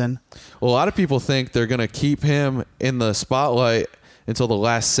someone else in. Well, a lot of people think they're gonna keep him in the spotlight until the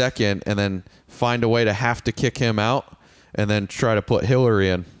last second, and then find a way to have to kick him out, and then try to put Hillary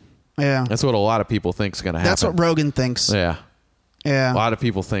in. Yeah, that's what a lot of people think is gonna happen. That's what Rogan thinks. Yeah. A lot of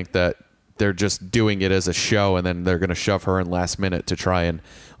people think that they're just doing it as a show, and then they're going to shove her in last minute to try and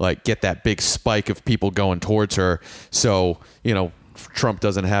get that big spike of people going towards her. So, Trump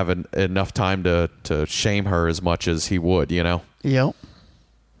doesn't have enough time to shame her as much as he would, Yep.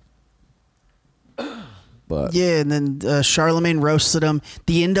 But yeah, and then Charlemagne roasted him.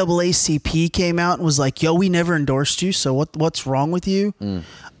 The NAACP came out and was like, "Yo, we never endorsed you. So what's wrong with you?"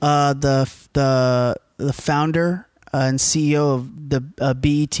 The founder and CEO of the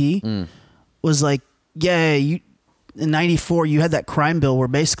BET was like, "Yeah, you in '94 you had that crime bill where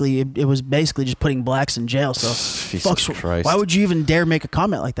basically it was basically just putting blacks in jail. So Jesus Christ. Why would you even dare make a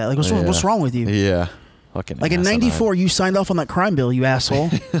comment like that? What's wrong with you? Yeah, fucking in '94 you signed off on that crime bill, you asshole."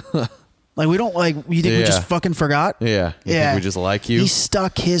 We don't you think we just fucking forgot? Yeah. You think we just like you? He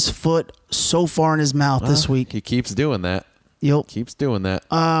stuck his foot so far in his mouth this week. He keeps doing that. Yep. Keeps doing that.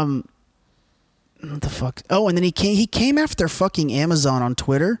 What the fuck? Oh, and then he came after fucking Amazon on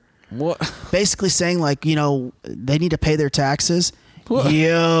Twitter. What? Basically saying they need to pay their taxes. What?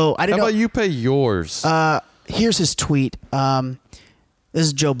 Yo, I didn't know. How about you pay yours? Here's his tweet. This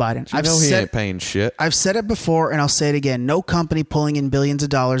is Joe Biden. He ain't paying shit. I've said it before, and I'll say it again. No company pulling in billions of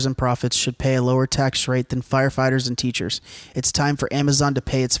dollars in profits should pay a lower tax rate than firefighters and teachers. It's time for Amazon to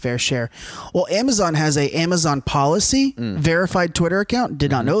pay its fair share. Well, Amazon has a Amazon policy verified Twitter account.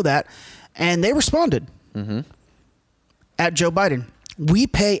 Did not know that. And they responded at Joe Biden. We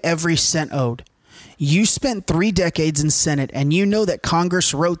pay every cent owed. You spent 3 decades in Senate, and you know that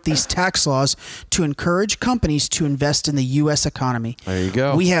Congress wrote these tax laws to encourage companies to invest in the U.S. economy. There you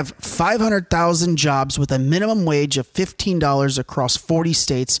go. We have 500,000 jobs with a minimum wage of $15 across 40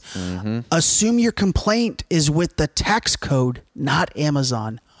 states. Assume your complaint is with the tax code, not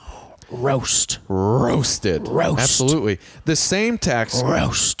Amazon. Roasted. Absolutely. The same tax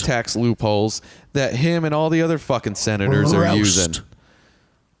loopholes that him and all the other fucking senators are using.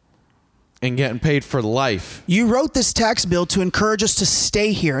 And getting paid for life. You wrote this tax bill to encourage us to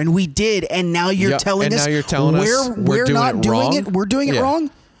stay here, and we did. And now you're telling us we're not doing it. We're doing it wrong.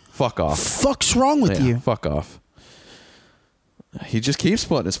 Fuck off. Fuck's wrong with you? Fuck off. He just keeps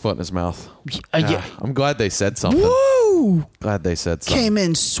putting his foot in his mouth. Yeah. I'm glad they said something. Woo! Glad they said something. Came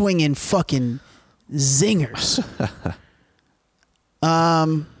in swinging fucking zingers.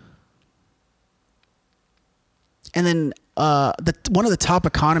 And then one of the top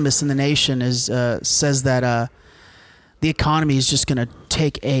economists in the nation says that the economy is just going to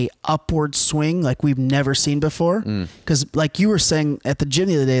take a upward swing like we've never seen before. Because like you were saying at the gym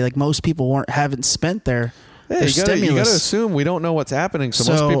the other day, like most people haven't spent their stimulus. You got to assume we don't know what's happening.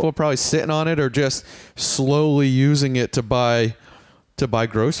 So most people are probably sitting on it or just slowly using it to buy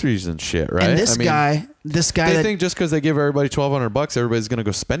groceries and shit, right? And this guy, they think just because they give everybody $1,200, everybody's going to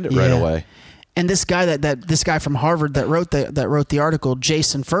go spend it right away. And this guy this guy from Harvard that wrote the article,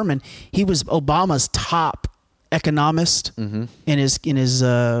 Jason Furman, he was Obama's top economist in his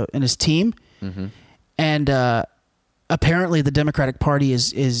team, and apparently the Democratic Party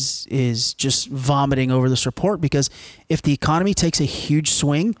is just vomiting over this report because if the economy takes a huge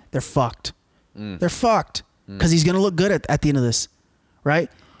swing, they're fucked. They're fucked because he's going to look good at the end of this,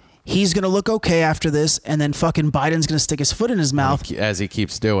 right? He's going to look okay after this, and then fucking Biden's going to stick his foot in his mouth as he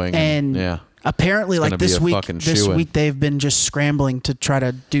keeps doing, and apparently, like this week they've been just scrambling to try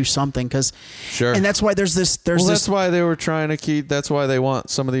to do something because, and that's why that's why they were trying to keep. That's why they want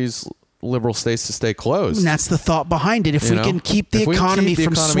some of these liberal states to stay closed. And that's the thought behind it. If we can keep the economy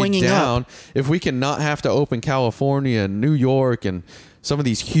from swinging down, up, if we can not have to open California and New York and some of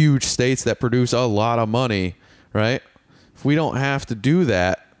these huge states that produce a lot of money, right? If we don't have to do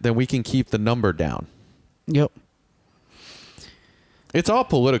that, then we can keep the number down. Yep. It's all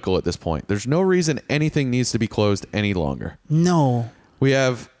political at this point. There's no reason anything needs to be closed any longer. No. We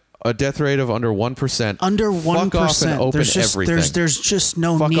have a death rate of under 1%. Under 1%. Fuck off and open everything. There's just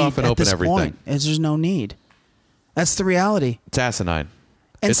no need off and at open this everything. point. There's no need. That's the reality. It's asinine.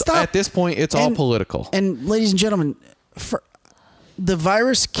 And at this point, it's all political. And ladies and gentlemen, the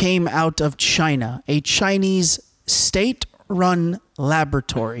virus came out of China, a Chinese state-run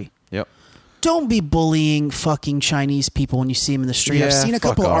laboratory. Yep. Don't be bullying fucking Chinese people when you see them in the street. Yeah, I've seen a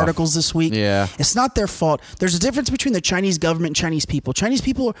couple of articles this week. Yeah. It's not their fault. There's a difference between the Chinese government and Chinese people. Chinese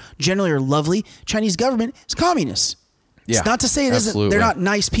people generally are lovely. Chinese government is communist. Yeah, it's not to say it isn't. They're not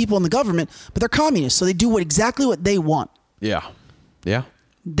nice people in the government, but they're communists. So they do exactly what they want. Yeah. Yeah.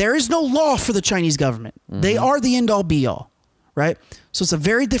 There is no law for the Chinese government. They are the end-all, be-all. Right? So it's a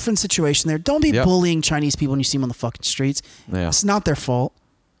very different situation there. Don't be bullying Chinese people when you see them on the fucking streets. Yeah. It's not their fault.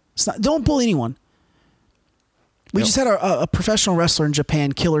 Don't bully anyone. We just had a professional wrestler in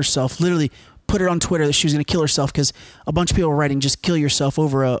Japan kill herself. Literally put it on Twitter that she was going to kill herself because a bunch of people were writing "just kill yourself"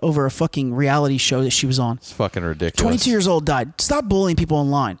 over a fucking reality show that she was on. It's fucking ridiculous. 22 years old, died. Stop bullying people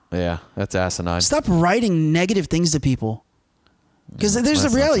online. Yeah, that's asinine. Stop writing negative things to people. Because there's the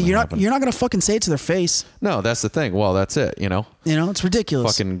reality. You're not going to fucking say it to their face. No, that's the thing. Well, that's it. It's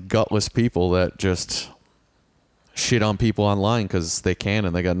ridiculous. Fucking gutless people that just shit on people online because they can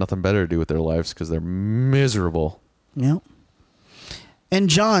and they got nothing better to do with their lives because they're miserable. Yep. And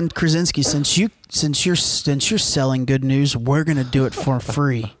John Krasinski, since you're selling good news, we're gonna do it for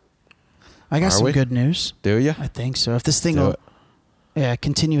free. I got some good news. Do you? I think so. If this thing will,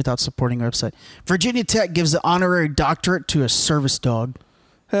 continue without supporting our website. Virginia Tech gives the honorary doctorate to a service dog.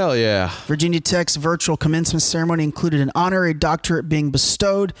 Hell yeah. Virginia Tech's virtual commencement ceremony included an honorary doctorate being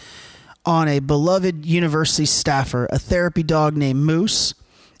bestowed on a beloved university staffer, a therapy dog named Moose,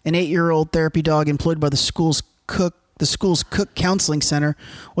 an 8-year-old therapy dog employed by the school's Cook Counseling Center,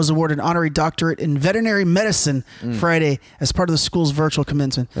 was awarded an honorary doctorate in veterinary medicine Friday as part of the school's virtual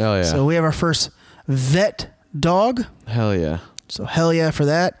commencement. Hell yeah. So we have our first vet dog. Hell yeah. So hell yeah for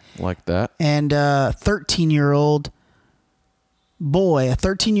that. Like that. And a 13-year-old boy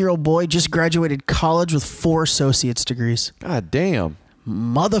just graduated college with 4 associate's degrees. God damn.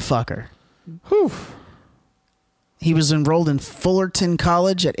 Motherfucker. Whew. He was enrolled in Fullerton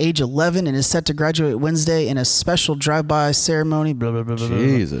College at age 11 and is set to graduate Wednesday in a special drive-by ceremony. Blah, blah, blah, blah,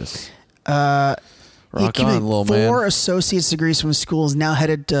 Jesus. Rock on, little man. 4 associate's degrees from the school, is now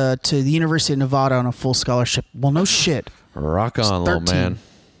headed to the University of Nevada on a full scholarship. Well, no shit. Rock on, little man.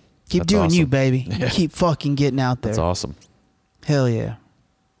 Keep doing you, baby. Yeah. Keep fucking getting out there. That's awesome. Hell yeah.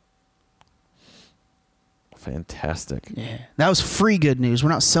 Fantastic. Yeah. That was free good news. We're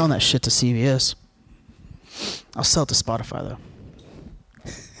not selling that shit to CBS. I'll sell it to Spotify, though.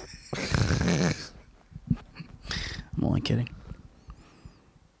 I'm only kidding.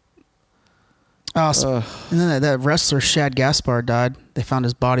 And then that wrestler, Shad Gaspard, died. They found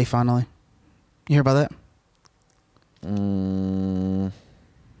his body finally. You hear about that? I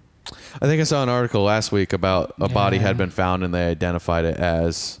think I saw an article last week about a body had been found and they identified it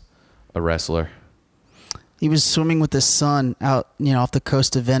as a wrestler. He was swimming with his son out, off the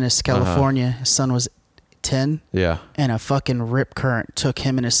coast of Venice, California. His son was 10. Yeah. And a fucking rip current took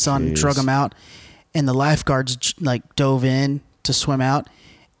him and his son, drug him out, and the lifeguards dove in to swim out.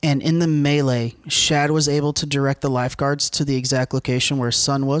 And in the melee, Shad was able to direct the lifeguards to the exact location where his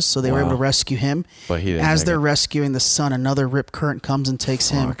son was, so they were able to rescue him. But he didn't. As they're rescuing the son, another rip current comes and takes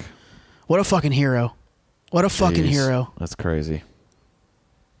him. What a fucking hero. What a fucking hero. That's crazy.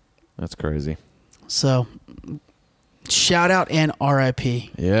 That's crazy. So, shout out and RIP.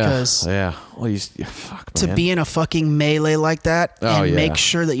 Yeah. Yeah. Well, fuck, man. To be in a fucking melee like that and make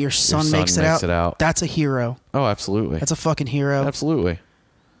sure that your son makes it out, that's a hero. Oh, absolutely. That's a fucking hero. Absolutely.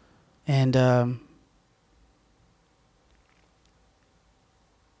 And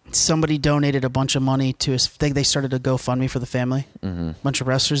somebody donated a bunch of money to his. They started a GoFundMe for the family. Mm-hmm. A bunch of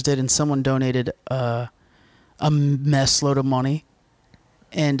wrestlers did, and someone donated a mess load of money,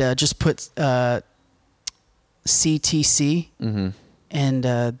 and just put CTC, and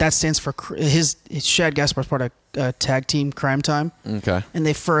that stands for his Shad Gaspar's part of tag team Crime Time. Okay. And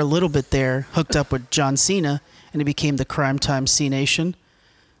they for a little bit there hooked up with John Cena, and it became the Crime Time C Nation.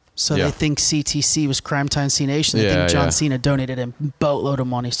 So they think CTC was Crime Time C Nation. They think John Cena donated him a boatload of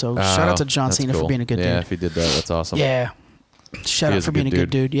money. So shout out to John Cena for being a good dude. Yeah, if he did that, that's awesome. Yeah. Shout out for being a good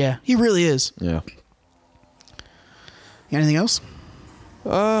dude. Yeah, he really is. Yeah. Anything else?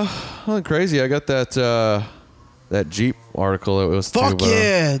 Nothing crazy. I got that Jeep article that was Fuck too,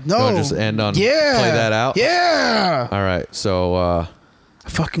 yeah. No. Just end on play that out. Yeah. All right. So I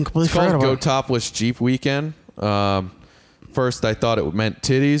fucking completely it's forgot called about Go Topless Jeep Weekend. First, I thought it meant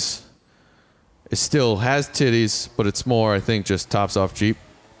titties. It still has titties, but it's more, I think, just tops off Jeep.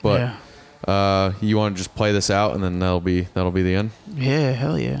 But you want to just play this out, and then that'll be the end. Yeah,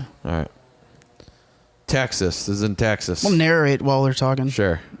 hell yeah. All right. Texas. This is in Texas. We'll narrate while they're talking.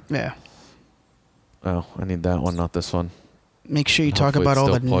 Sure. Yeah. Oh, I need that one, not this one. Make sure you talk about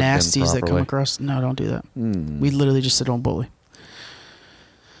all the nasties that come across. No, don't do that. We literally just said don't bully.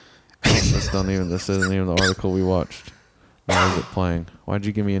 This isn't even the article we watched. Why is it playing? Why'd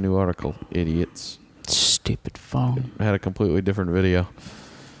you give me a new article, idiots? Stupid phone. I had a completely different video.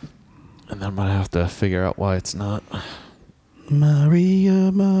 And then I'm going to have to figure out why it's not.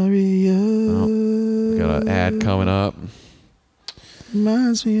 Maria. Oh, got an ad coming up.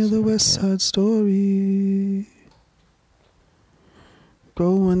 Reminds me of the West Side Story.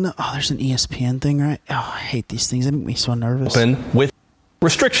 There's an ESPN thing, right? Oh, I hate these things. They make me so nervous. Open with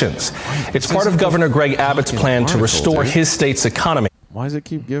restrictions. It's part of Governor Greg Abbott's plan to restore his state's economy. Why does it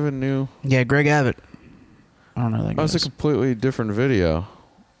keep giving new? Yeah, Greg Abbott. I don't know that. That was a completely different video.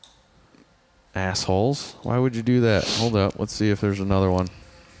 Assholes. Why would you do that? Hold up. Let's see if there's another one.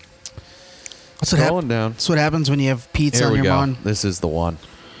 Scrolling down. That's what happens when you have pizza on your lawn. This is the one.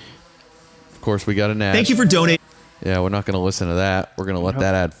 Of course, we got an ad. Thank you for donating. Yeah, we're not going to listen to that. We're going to let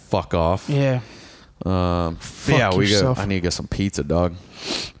that ad fuck off. Yeah. Yeah, I need to get some pizza, dog.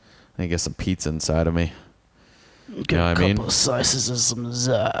 I need to get some pizza inside of me. Get a couple of slices of some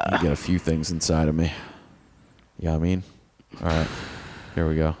You get a few things inside of me. You know what I mean? All right. Here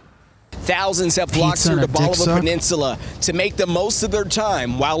we go. Thousands have flocked to the Bolivar Peninsula to make the most of their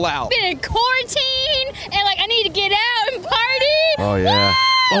time while out. Been in quarantine, and I need to get out and party. Oh, yeah.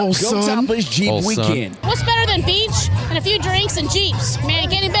 Go Topless Jeep Weekend. What's better than beach and a few drinks and Jeeps? Man,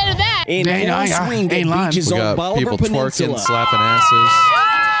 getting better than that. In full swing at beaches on Bolivar Peninsula. People twerking, slapping asses.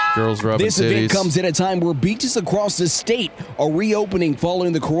 Girls rubbing This titties. event comes at a time where beaches across the state are reopening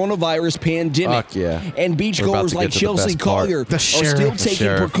following the coronavirus pandemic. Fuck yeah. And beachgoers like Chelsea Collier are still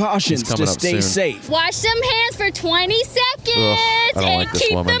taking precautions to stay safe. Wash them hands for 20 seconds and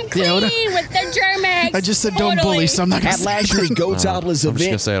keep them clean with the Germex. I just said don't bully, so I'm not going to At last year's Go Topless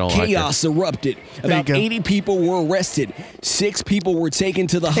event, chaos erupted. About 80 people were arrested. 6 people were taken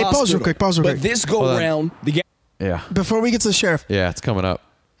to the hospital. Pause real quick. But this go-round... Before we get to the sheriff. Yeah, it's coming up.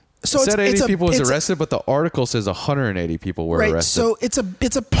 So it said 80 people was arrested, but the article says 180 people were arrested. So it's a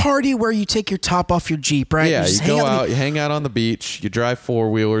party where you take your top off your Jeep, right? Yeah, you go out, you hang out on the beach, you drive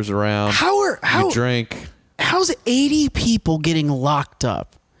 4-wheelers around. You drink. How's 80 people getting locked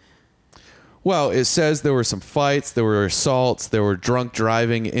up? Well, it says there were some fights, there were assaults, there were drunk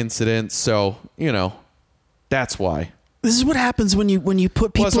driving incidents. So that's why. This is what happens when you put people in captivity.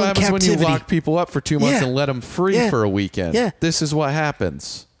 That's what happens when you lock people up for 2 months and let them free for a weekend. Yeah. This is what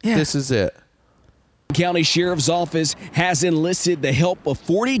happens. Yeah. This is it. County Sheriff's Office has enlisted the help of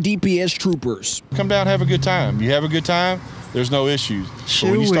 40 DPS troopers. Come down, have a good time. You have a good time, there's no issues. But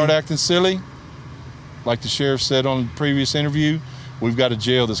when you start acting silly, like the sheriff said on the previous interview, we've got a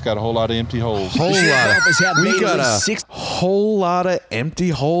jail that's got a whole lot of empty holes. We got a whole lot of empty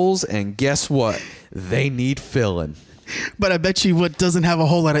holes, and guess what? they need filling. But I bet you what doesn't have a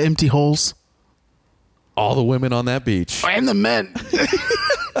whole lot of empty holes? All the women on that beach. And the men.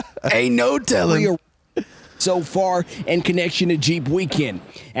 Ain't no telling. So far in connection to Jeep Weekend.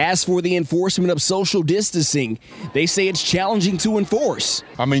 As for the enforcement of social distancing, they say it's challenging to enforce.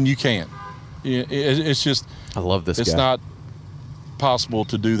 I mean, you can't. It's just. I love this guy. It's not possible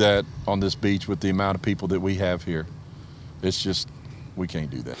to do that on this beach with the amount of people that we have here. It's just, we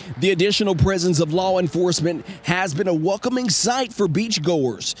can't do that. The additional presence of law enforcement has been a welcoming sight for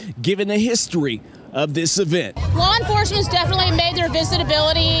beachgoers, given the history of this event. Law enforcement's definitely made their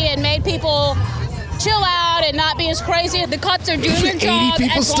visitability and made people chill out and not be as crazy. The cops are doing their job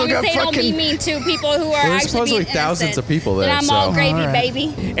as long as they don't be mean to people who are There's actually supposedly being thousands innocent. of people there. And I'm all gravy, baby.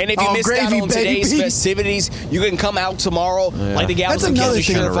 And if you missed out on today's festivities, you can come out tomorrow, like the Galveston County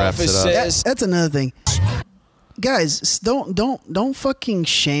Sheriff Office says. That's another thing. Guys, don't fucking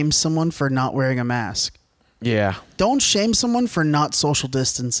shame someone for not wearing a mask. Yeah. Don't shame someone for not social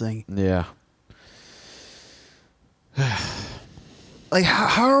distancing. Yeah. Like,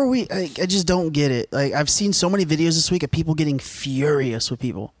 how are we? I just don't get it. Like, I've seen so many videos this week of people getting furious with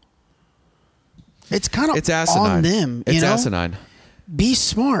people. It's kind of on them. It's you know? asinine. Be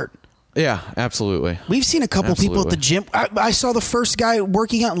smart. Yeah, absolutely. We've seen a couple people at the gym. I saw the first guy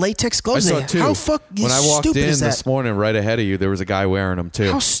working out in latex gloves. I saw two. How fucking when I walked stupid in is that? this morning, right ahead of you, there was a guy wearing them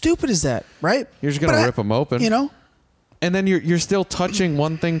too. How stupid is that? Right? You're just gonna rip them open, You know? and then you're still touching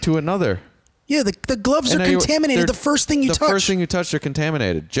one thing to another. Yeah, the gloves are contaminated. The first thing you touch. The first thing you touch, they're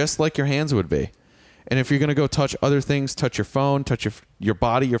contaminated, just like your hands would be. And if you're going to go touch other things, touch your phone, touch your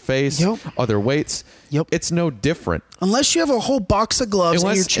body, your face, other weights, it's no different. Unless you have a whole box of gloves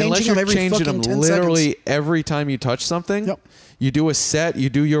and you're changing them every fucking 10 literally seconds. every time you touch something. You do a set, you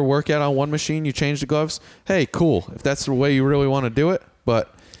do your workout on one machine, you change the gloves. Hey, cool. If that's the way you really want to do it.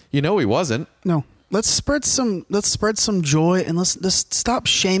 But you know he wasn't. No. Let's spread some joy and let's stop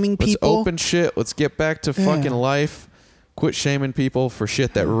shaming people. Let's open shit. Let's get back to fucking life. Quit shaming people for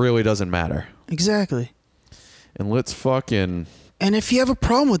shit that really doesn't matter. Exactly. And let's fucking. And if you have a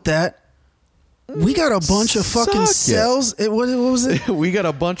problem with that, we got a bunch of fucking cells. What was it? We got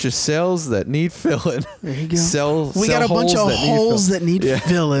a bunch of cells that need filling. There you go. We got a bunch of holes that need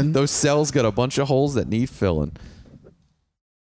filling. Those cells got a bunch of holes that need filling.